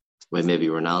 well, maybe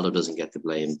Ronaldo doesn't get the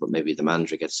blame, but maybe the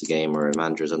manager gets the game, or a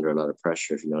manager's under a lot of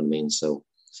pressure, if you know what I mean. So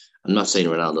I'm not saying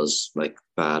Ronaldo's like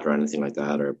bad or anything like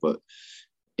that, but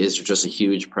is there just a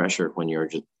huge pressure when you're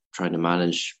just trying to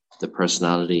manage the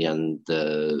personality and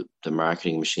the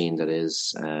marketing machine that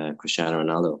is Cristiano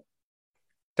Ronaldo?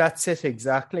 That's it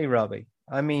exactly, Robbie.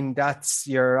 I mean,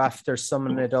 you're after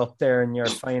summing it up there in your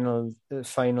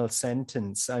final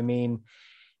sentence. I mean,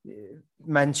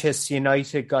 Manchester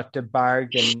United got the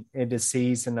bargain in the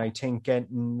season, I think,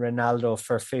 getting Ronaldo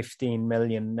for 15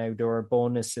 million. Now, there were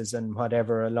bonuses and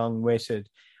whatever along with it.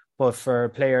 But for a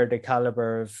player the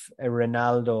caliber of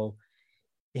Ronaldo,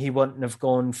 he wouldn't have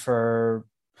gone for,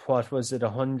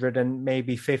 100 and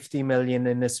maybe 50 million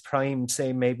in his prime,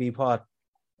 say maybe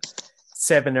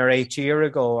 7 or 8 years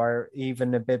ago, or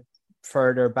even a bit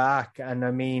further back. And I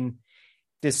mean,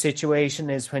 the situation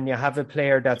is when you have a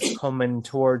player that's coming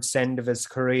towards the end of his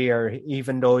career,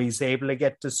 even though he's able to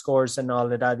get the scores and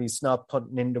all of that, he's not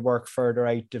putting in the work further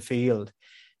out the field.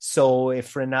 So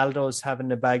if Ronaldo's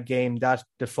having a bad game, that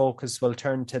the focus will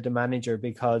turn to the manager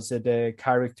because of the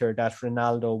character that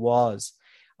Ronaldo was.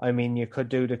 I mean, you could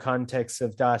do the context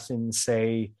of that in,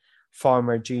 say,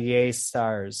 former GA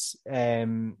stars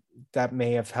that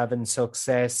may have having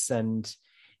success, and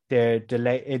it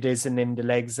isn't in the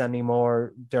legs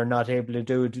anymore. They're not able to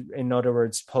do it. In other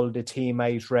words, pull the team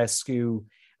out, rescue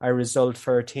a result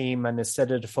for a team, and instead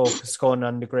of the focus going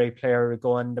on the great player,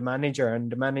 go on the manager,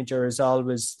 and the manager is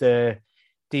always the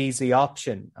easy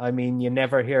option. I mean, you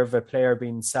never hear of a player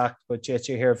being sacked, but yet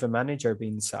you hear of a manager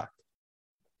being sacked.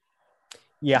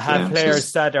 You have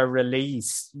players that are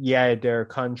released, their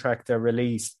contract are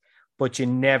released, but you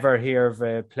never hear of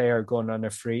a player going on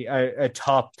a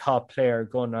top player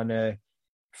going on a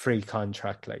free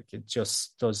contract. Like, it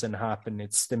just doesn't happen.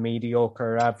 It's the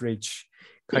mediocre, average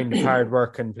kind of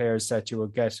hard-working players that you will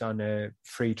get on a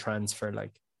free transfer.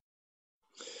 Like,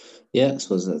 yeah, I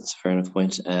suppose that's a fair enough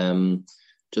point.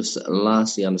 Just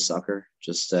lastly on the soccer,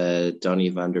 just Donny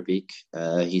van der Beek.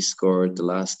 He scored the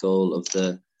last goal of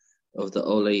the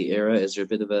Ole era. Is there a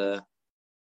bit of a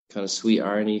kind of sweet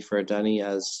irony for Danny,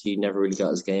 as he never really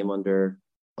got his game under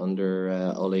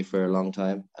Ole for a long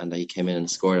time, and he came in and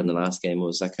scored in the last game?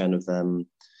 Was that kind of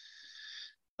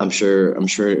I'm sure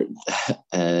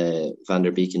Van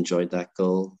der Beek enjoyed that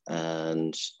goal,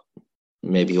 and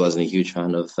maybe he wasn't a huge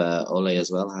fan of Ole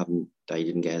as well, that he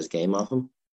didn't get his game off him.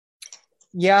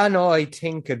 Yeah, no, I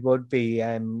think it would be.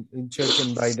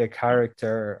 Judging by the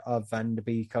character of Van der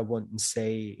Beek, I wouldn't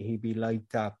say he'd be like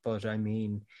that. But I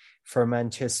mean, for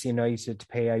Manchester United to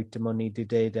pay out the money they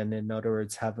did, and in other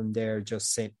words, have him there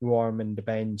just sitting warm in the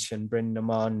bench and bring them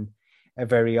on a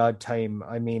very odd time.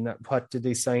 I mean, what did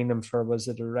they sign him for? Was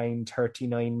it around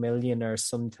 39 million or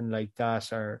something like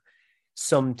that, or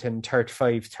something,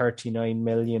 35, 39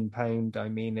 million pound? I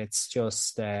mean, it's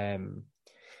just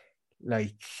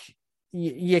like,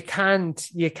 you can't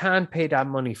pay that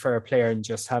money for a player and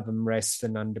just have him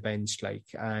resting on the bench, like.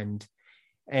 And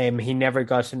he never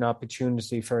got an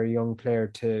opportunity for a young player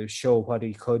to show what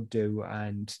he could do.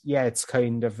 And yeah, it's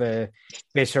kind of a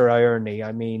bitter irony.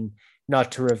 I mean,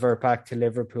 not to revert back to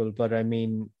Liverpool, but I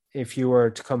mean, if you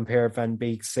were to compare Van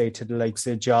Beek, say, to the likes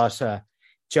of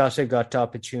Jota got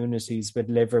opportunities with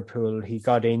Liverpool. He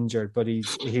got injured, but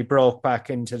he broke back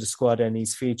into the squad and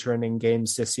he's featuring in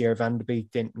games this year. Van de Beek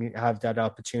didn't have that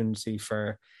opportunity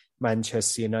for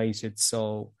Manchester United.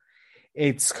 So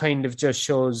it's kind of just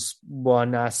shows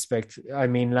one aspect. I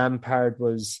mean, Lampard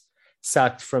was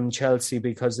sacked from Chelsea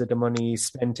because of the money he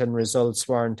spent and results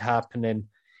weren't happening.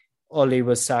 Ollie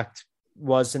was sacked,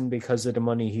 wasn't because of the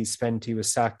money he spent, he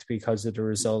was sacked because of the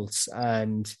results.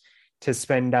 And to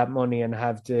spend that money and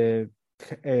have a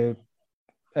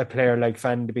player like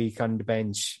Van de Beek on the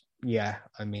bench, yeah,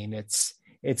 I mean, it's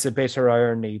a bitter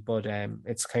irony, but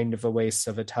it's kind of a waste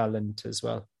of a talent as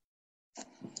well.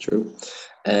 True.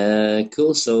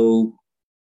 Cool. So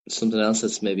something else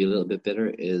that's maybe a little bit bitter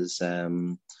is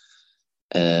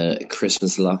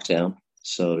Christmas lockdown.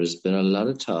 So there's been a lot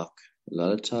of talk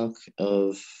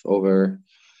of over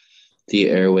the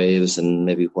airwaves and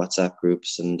maybe WhatsApp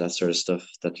groups and that sort of stuff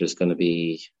that there's going to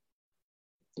be,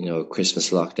 Christmas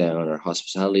lockdown, or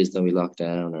hospitality is going to be locked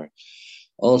down, or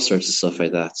all sorts of stuff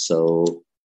like that. So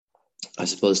I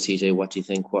suppose, TJ, what do you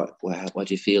think? What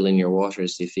do you feel in your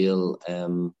waters? Do you feel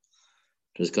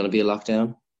there's going to be a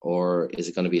lockdown, or is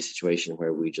it going to be a situation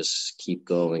where we just keep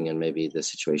going and maybe the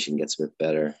situation gets a bit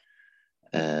better?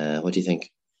 What do you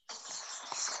think?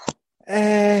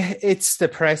 It's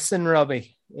depressing,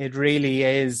 Robbie. It really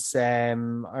is. I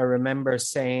remember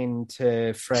saying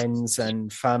to friends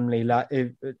and family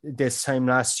this time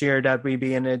last year that we'd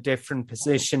be in a different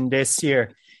position this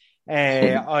year.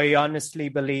 I honestly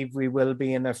believe we will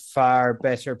be in a far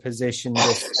better position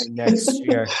this time next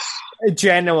year.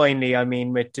 Genuinely, I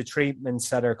mean, with the treatments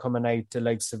that are coming out, the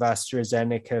likes of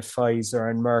AstraZeneca, Pfizer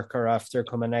and Merck are after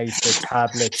coming out with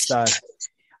tablets that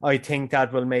I think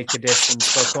that will make a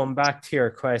difference. But going back to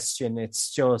your question,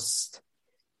 it's just,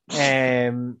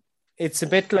 it's a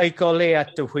bit like Ole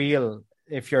at the wheel.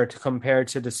 If you're to compare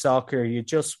to the soccer, you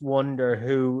just wonder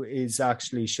who is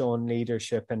actually showing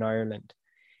leadership in Ireland.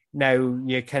 Now,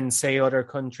 you can say other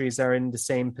countries are in the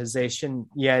same position.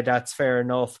 Yeah, that's fair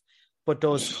enough. But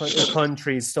those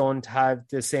countries don't have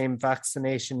the same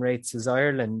vaccination rates as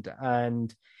Ireland.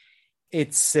 And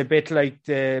it's a bit like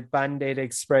the Band-Aid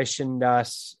expression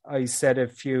that I said a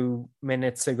few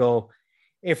minutes ago.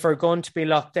 If we're going to be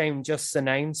locked down, just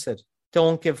announce it.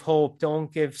 Don't give hope.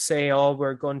 Don't say, oh,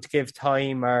 we're going to give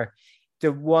time. Or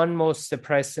the one most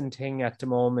depressing thing at the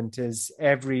moment is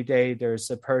every day there's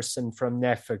a person from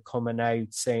NEFA coming out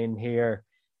saying, here,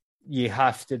 you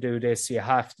have to do this, you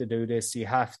have to do this, you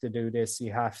have to do this,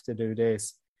 you have to do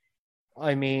this.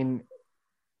 I mean,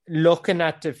 looking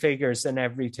at the figures and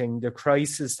everything, the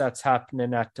crisis that's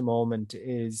happening at the moment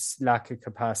is lack of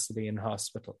capacity in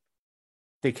hospital.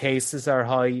 The cases are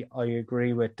high, I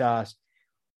agree with that,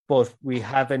 but we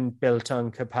haven't built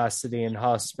on capacity in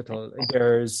hospital.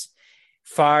 There's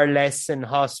far less in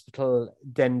hospital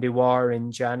than there were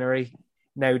in January.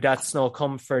 Now, that's no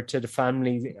comfort to the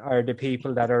family or the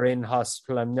people that are in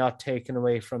hospital. I'm not taking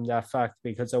away from that fact,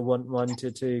 because I wouldn't want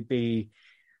it to be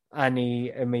any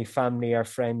of my family or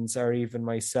friends or even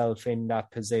myself in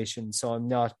that position. So I'm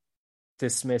not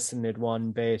dismissing it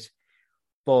one bit.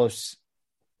 But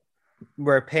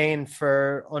we're paying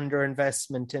for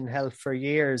underinvestment in health for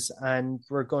years, and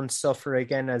we're going to suffer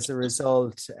again as a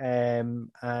result.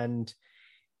 And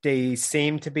they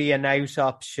seem to be an out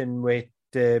option with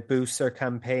the booster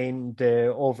campaign,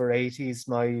 the over 80s.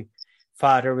 My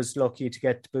father was lucky to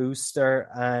get the booster,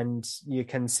 and you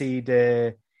can see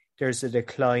there's a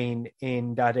decline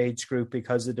in that age group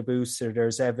because of the booster.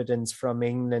 There's evidence from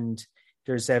England,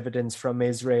 there's evidence from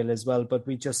Israel as well, but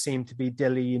we just seem to be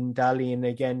dilly-dallying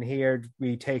again here.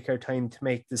 We take our time to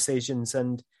make decisions,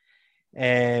 and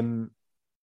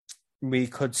we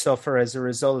could suffer as a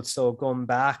result. So going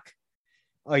back,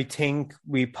 I think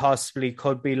we possibly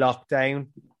could be locked down.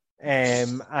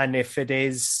 And if it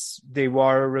is, there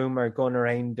were a rumour going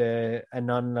around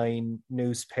an online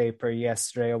newspaper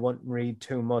yesterday. I wouldn't read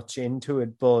too much into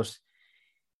it, but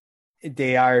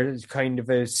they are kind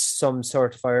of some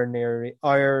sort of irony.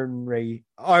 Oh,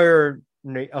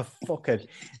 fuck it.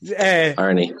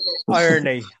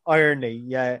 Irony,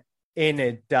 yeah, in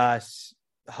it, that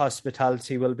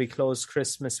hospitality will be closed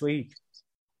Christmas week.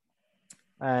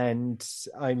 And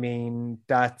I mean,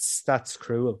 that's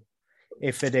cruel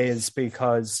if it is,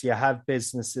 because you have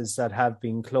businesses that have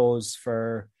been closed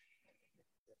for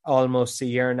almost a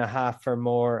year and a half or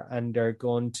more, and they're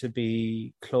going to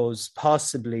be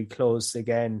possibly closed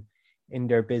again in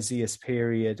their busiest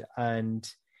period. And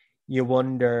you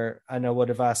wonder, and I would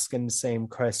have asked the same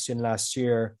question last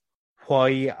year,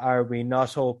 why are we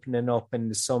not opening up in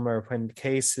the summer when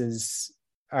cases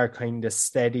are kind of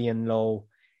steady and low,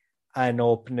 and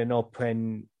opening up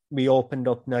when we opened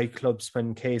up nightclubs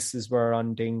when cases were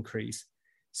on the increase?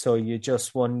 So you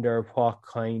just wonder what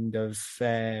kind of...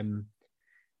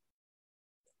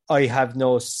 I have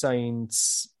no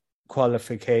science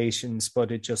qualifications,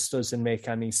 but it just doesn't make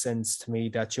any sense to me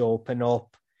that you open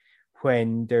up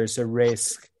when there's a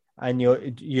risk and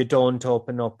you don't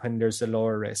open up when there's a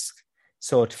lower risk.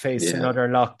 So to face another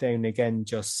lockdown again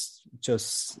just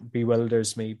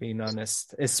bewilders me, being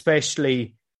honest,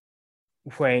 especially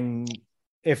when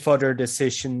if other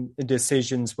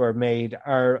decisions were made,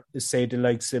 or say the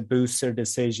likes of booster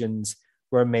decisions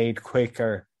were made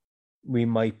quicker, we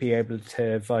might be able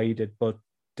to avoid it. But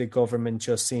the government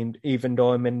just seemed, even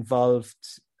though I'm involved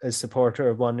as supporter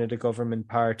of one of the government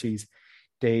parties,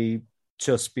 they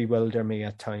just bewilder me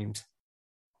at times.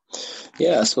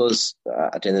 Yeah, I suppose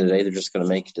at the end of the day, they're just going to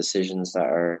make decisions that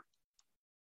are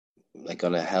like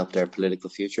going to help their political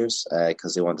futures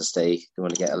because they want to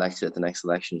get elected at the next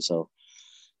election. So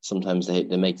sometimes they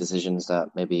make decisions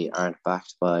that maybe aren't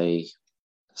backed by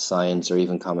science or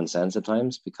even common sense at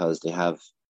times, because they have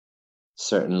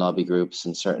certain lobby groups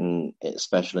and certain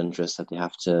special interests that they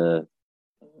have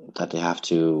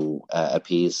to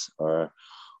appease, or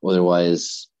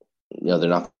otherwise, they're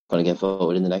not going to get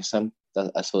voted in the next time.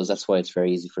 I suppose that's why it's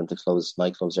very easy for them to close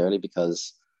nightclubs early,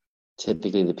 because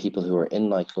typically the people who are in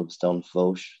nightclubs don't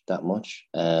vote that much.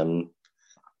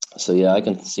 So yeah, I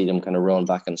can see them kind of rolling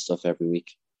back and stuff every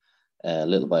week,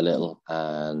 little by little,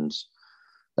 and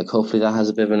like hopefully that has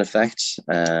a bit of an effect,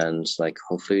 and like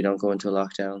hopefully we don't go into a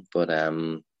lockdown. But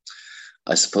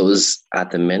I suppose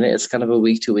at the minute it's kind of a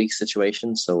week to week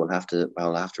situation, so I'll have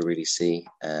to really see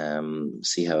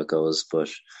how it goes. But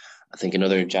I think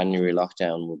another January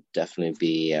lockdown would definitely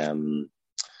be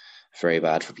very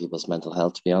bad for people's mental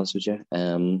health, to be honest with you.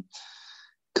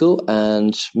 Cool.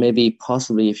 And maybe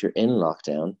possibly if you're in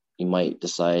lockdown, you might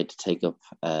decide to take up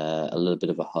a little bit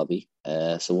of a hobby.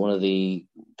 So one of the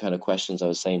kind of questions I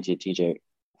was saying to you, TJ,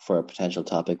 for a potential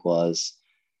topic was,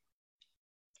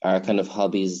 are kind of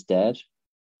hobbies dead?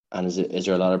 And is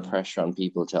there a lot of pressure on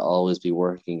people to always be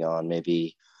working on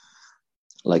maybe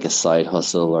like a side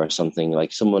hustle or something?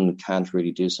 Like someone can't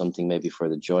really do something maybe for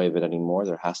the joy of it anymore.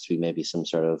 There has to be maybe some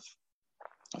sort of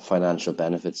financial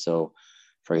benefit. So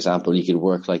for example, you could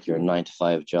work like your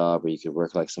 9-to-5 job, or you could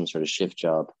work like some sort of shift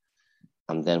job,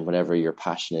 and then whatever your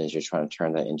passion is, you're trying to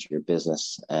turn that into your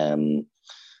business.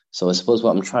 So I suppose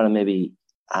what I'm trying to maybe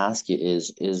ask you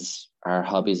is our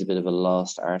hobbies a bit of a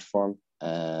lost art form?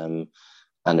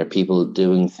 And are people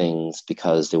doing things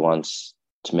because they want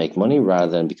to make money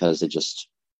rather than because they just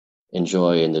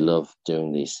enjoy and they love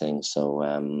doing these things?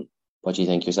 So what do you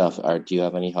think yourself? Do you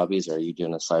have any hobbies, or are you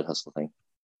doing a side hustle thing?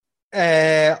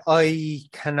 I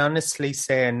can honestly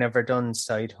say I never done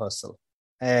side hustle.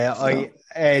 Technically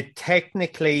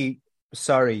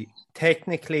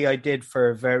I did for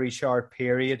a very short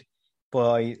period,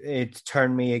 but it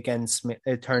turned against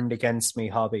me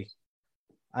hobby.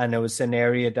 And it was an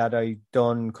area that I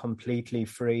done completely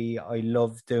free. I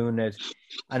loved doing it,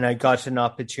 and I got an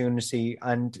opportunity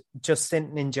and just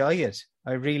didn't enjoy it.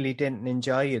 I really didn't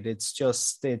enjoy it.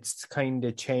 It's kind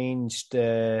of changed.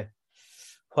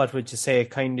 What would you say? It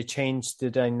kind of changed the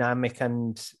dynamic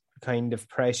and kind of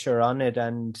pressure on it,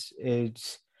 and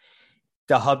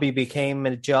the hobby became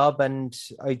a job, and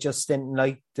I just didn't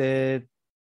like the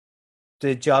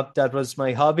job that was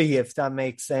my hobby, if that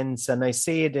makes sense. And I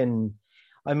see it you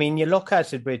look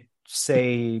at it with,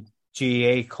 say,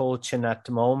 GA coaching at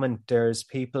the moment, there's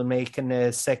people making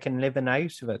a second living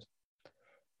out of it.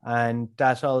 And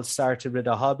that all started with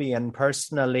a hobby. And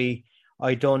personally,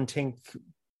 I don't think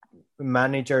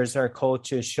managers or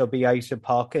coaches should be out of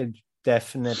pocket.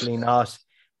 Definitely not.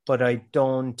 But I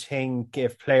don't think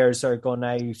if players are going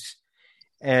out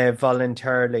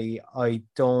voluntarily, I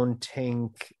don't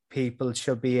think people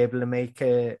should be able to make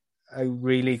a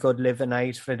really good living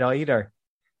out of it either.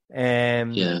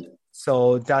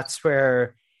 So that's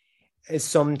where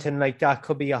something like that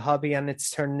could be a hobby, and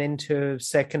it's turned into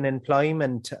second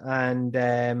employment. And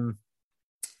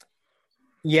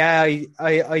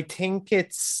I think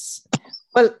it's,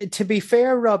 well, to be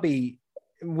fair, Robbie,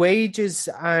 wages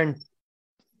aren't,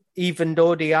 even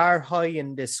though they are high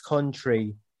in this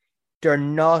country, they're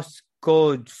not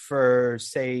good for,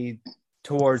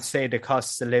 towards the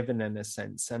cost of living in a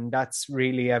sense. And that's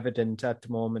really evident at the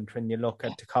moment when you look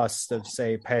at the cost of,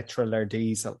 say, petrol or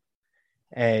diesel.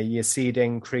 You see the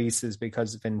increases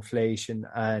because of inflation.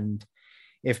 And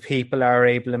if people are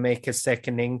able to make a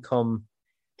second income,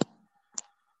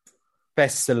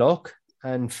 best of luck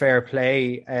and fair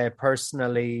play.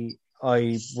 Personally,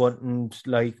 I wouldn't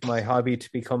like my hobby to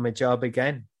become a job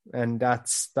again. And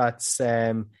that's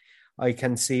I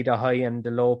can see the high and the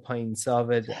low points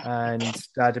of it, and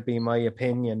that'd be my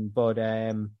opinion. But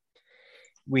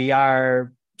we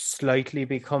are slightly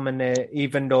becoming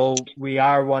even though we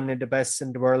are one of the best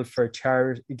in the world for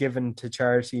given to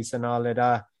charities and all of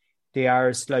that, there are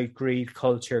a slight greed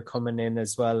culture coming in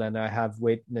as well, and I have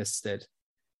witnessed it.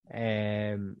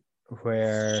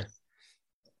 where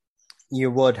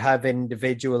you would have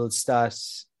individuals that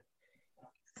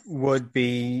would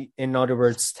be, in other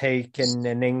words, taking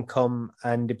an income,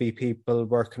 and to be people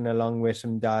working along with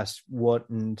them that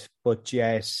wouldn't, but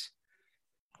yet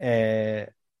they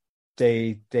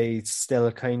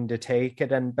still kind of take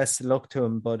it, and best of luck to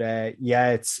them. But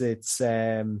it's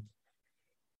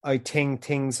I think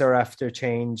things are after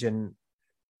changing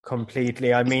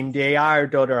completely. I mean, they are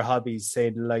the other hobbies,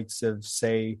 say the likes of,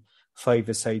 say,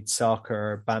 five-a-side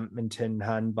soccer, badminton,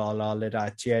 handball, all of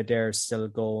that. Yeah, they're still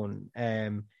going.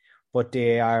 But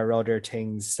they are other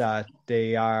things that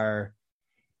they are,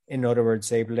 in other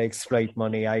words, able to exploit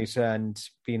money out. And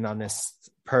being honest,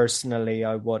 personally,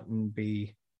 I wouldn't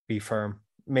be firm.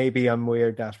 Maybe I'm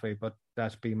weird that way, but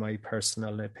that'd be my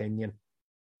personal opinion.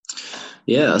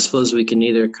 Yeah, I suppose we can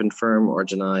neither confirm or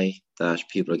deny that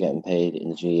people are getting paid in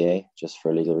the GAA just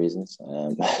for legal reasons.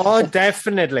 Oh,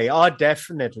 definitely. Oh,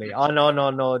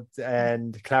 no.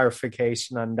 And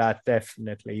clarification on that,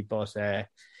 definitely. But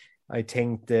I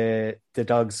think the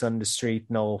dogs on the street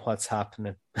know what's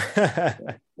happening. Yeah,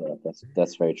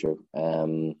 that's very true.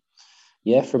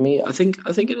 Yeah, for me, I think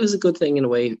it is a good thing in a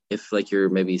way if like you're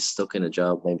maybe stuck in a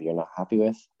job maybe you're not happy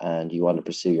with and you want to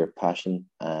pursue your passion,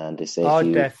 and they say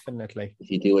definitely,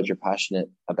 if you do what you're passionate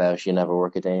about, you never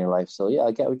work a day in your life. So yeah,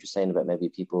 I get what you're saying about maybe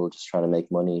people just trying to make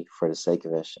money for the sake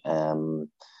of it. But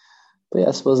yeah,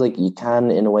 I suppose like you can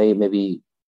in a way maybe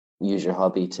use your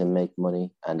hobby to make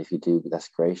money, and if you do, that's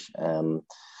great.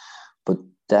 But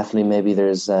definitely maybe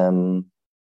there's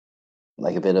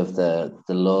like a bit of the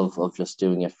love of just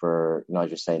doing it for, you know,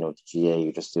 you're saying with the GAA,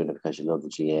 you're just doing it because you love the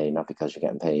GAA, not because you're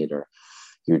getting paid, or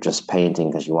you're just painting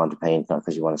because you want to paint, not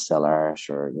because you want to sell art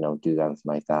or, you know, do anything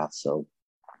like that. So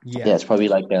yeah, it's probably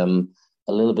like a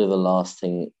little bit of a lost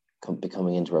thing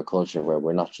becoming into our culture where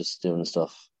we're not just doing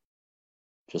stuff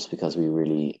just because we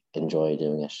really enjoy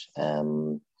doing it.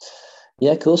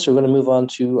 Yeah, cool. So we're going to move on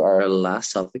to our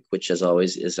last topic, which as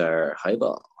always is our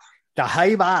highball. The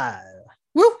highball.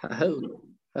 Woo!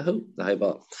 The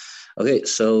highball. Okay,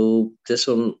 so this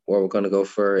one where we're going to go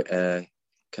for kind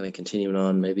of continuing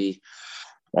on maybe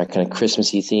our kind of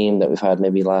Christmassy theme that we've had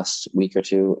maybe last week or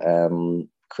two,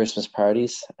 Christmas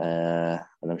parties. And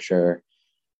I'm sure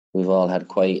we've all had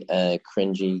quite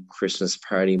cringy Christmas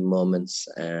party moments.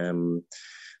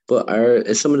 But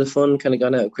is some of the fun kind of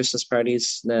gone out of Christmas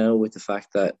parties now, with the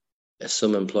fact that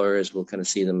some employers will kind of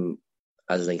see them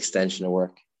as an extension of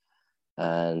work?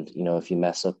 And, you know, if you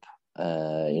mess up,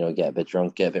 you know, get a bit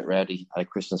drunk, get a bit rowdy at a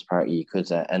Christmas party, you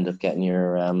could end up getting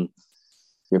your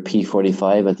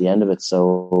P45 at the end of it.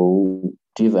 So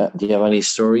do you have any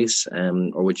stories,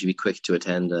 or would you be quick to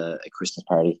attend a Christmas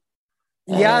party?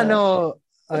 I love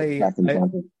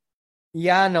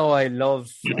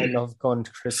going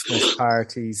to Christmas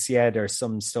parties. Yeah, there's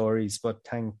some stories, but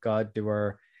thank God they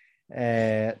were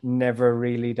never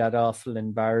really that awful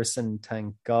embarrassing,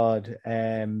 thank God.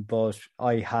 But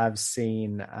I have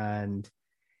seen, and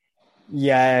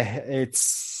yeah,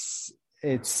 it's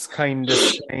kind of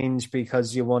strange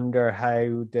because you wonder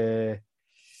how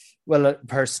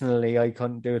personally I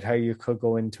couldn't do it, how you could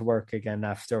go into work again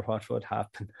after what would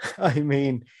happen. I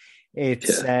mean,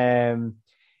 it's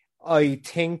I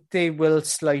think they will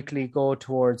slightly go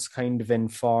towards kind of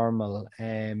informal,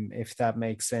 if that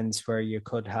makes sense, where you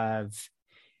could have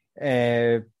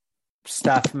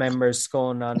staff members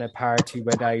going on a party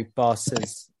without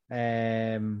bosses,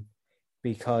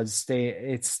 because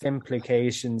it's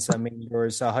implications. I mean, there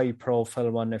was a high profile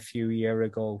one a few years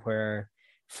ago where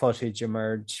footage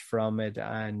emerged from it,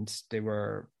 and there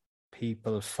were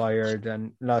people fired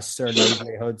and lost their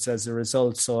livelihoods as a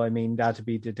result. So, I mean, that'd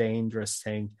be the dangerous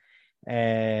thing.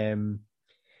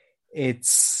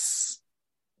 It's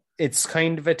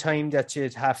kind of a time that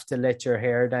you'd have to let your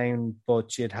hair down,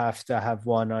 but you'd have to have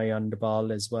one eye on the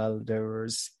ball as well. There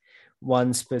was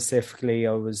one specifically,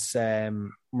 I was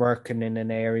working in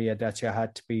an area that you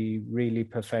had to be really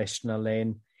professional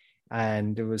in,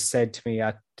 and it was said to me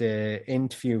at the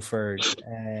interview for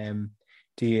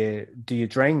do you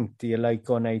drink? Do you like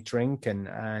going out drinking?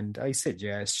 And I said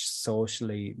yes,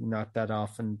 socially, not that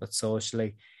often, but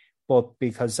socially. But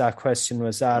because that question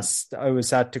was asked, I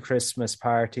was at the Christmas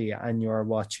party and you're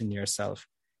watching yourself.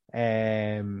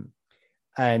 And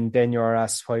then you're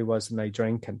asked, why wasn't I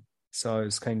drinking? So I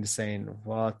was kind of saying,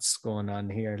 what's going on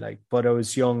here? Like, but I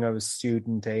was young, I was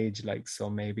student age, like, so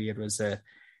maybe it was a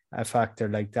factor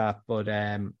like that. But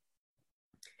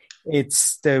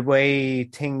it's the way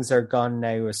things are gone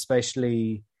now,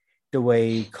 especially the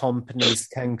way companies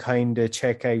can kind of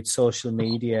check out social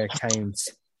media accounts,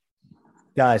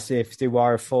 that if there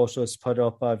were photos put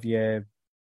up of you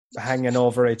hanging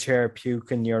over a chair,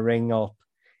 puking your ring up,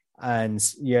 and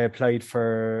you applied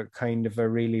for kind of a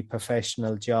really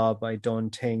professional job, I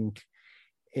don't think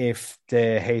if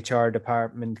the HR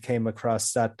department came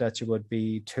across that you would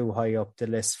be too high up the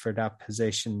list for that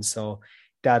position. So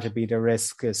that'd be the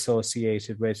risk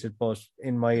associated with it. But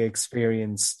in my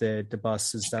experience, the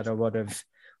bosses that I would have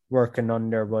working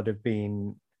under would have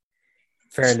been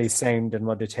fairly sound and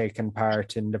would have taken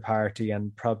part in the party,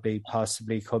 and probably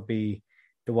possibly could be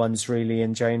the ones really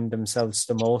enjoying themselves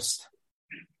the most.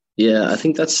 Yeah, I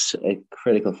think that's a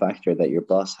critical factor, that your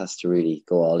boss has to really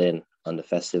go all in on the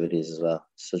festivities as well.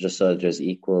 So just so there's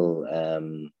equal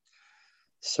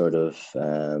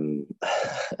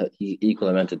equal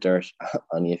amount of dirt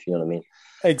on you, if you know what I mean.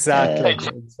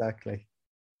 Exactly.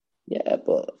 Yeah,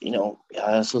 but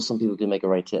so some people can make a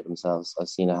right tit themselves. I've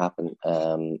seen it happen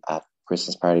at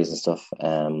Christmas parties and stuff.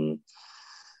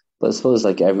 But I suppose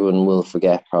like everyone will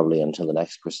forget probably until the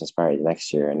next Christmas party the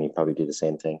next year, and you probably do the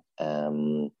same thing.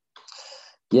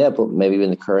 Yeah, but maybe in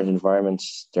the current environment,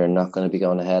 they're not going to be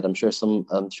going ahead. I'm sure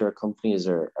companies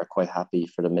are quite happy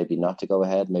for them maybe not to go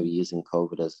ahead, maybe using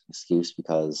COVID as an excuse,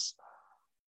 because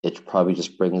it probably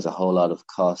just brings a whole lot of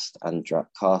cost and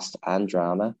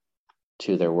drama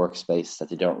to their workspace that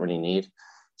they don't really need.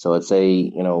 So I'd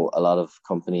say, a lot of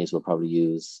companies will probably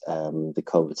use the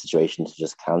COVID situation to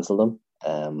just cancel them,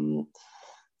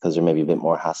 because they're maybe a bit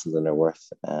more hassle than they're worth.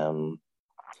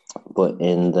 But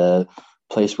in the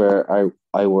place where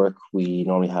I work, we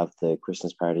normally have the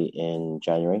Christmas party in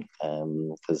January,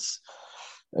 because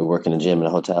I work in a gym and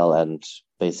a hotel, and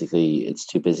basically it's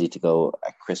too busy to go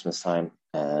at Christmas time.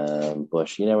 But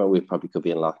we probably could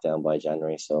be in lockdown by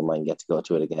January, so I might get to go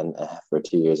to it again for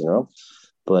 2 years in a row.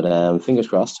 But fingers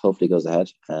crossed, hopefully it goes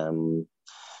ahead. Cool,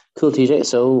 TJ.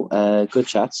 So good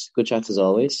chats as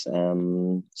always.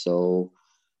 So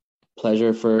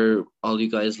pleasure for all you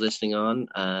guys listening on,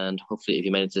 and hopefully if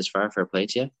you made it this far, fair play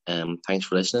to you. Thanks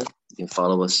for listening. You can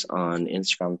follow us on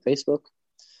Instagram and Facebook,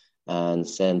 and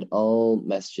send all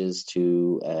messages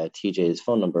to TJ's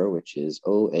phone number, which is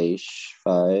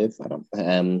 085. So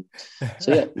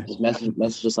yeah, just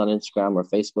message us on Instagram or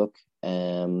Facebook.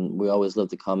 We always love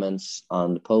the comments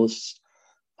on the posts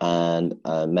and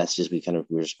messages. We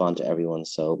respond to everyone.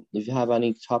 So if you have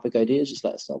any topic ideas, just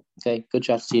let us know. Okay, good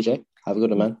chat to TJ. Have a good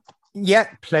one, man. Yeah,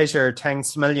 pleasure.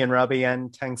 Thanks a million, Robbie,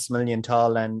 and thanks a million,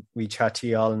 Tall, and we chat to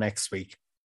you all next week.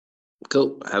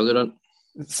 Cool. Have a good one.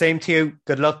 Same to you.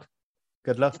 Good luck.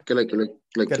 Good luck.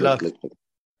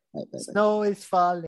 Snow is falling.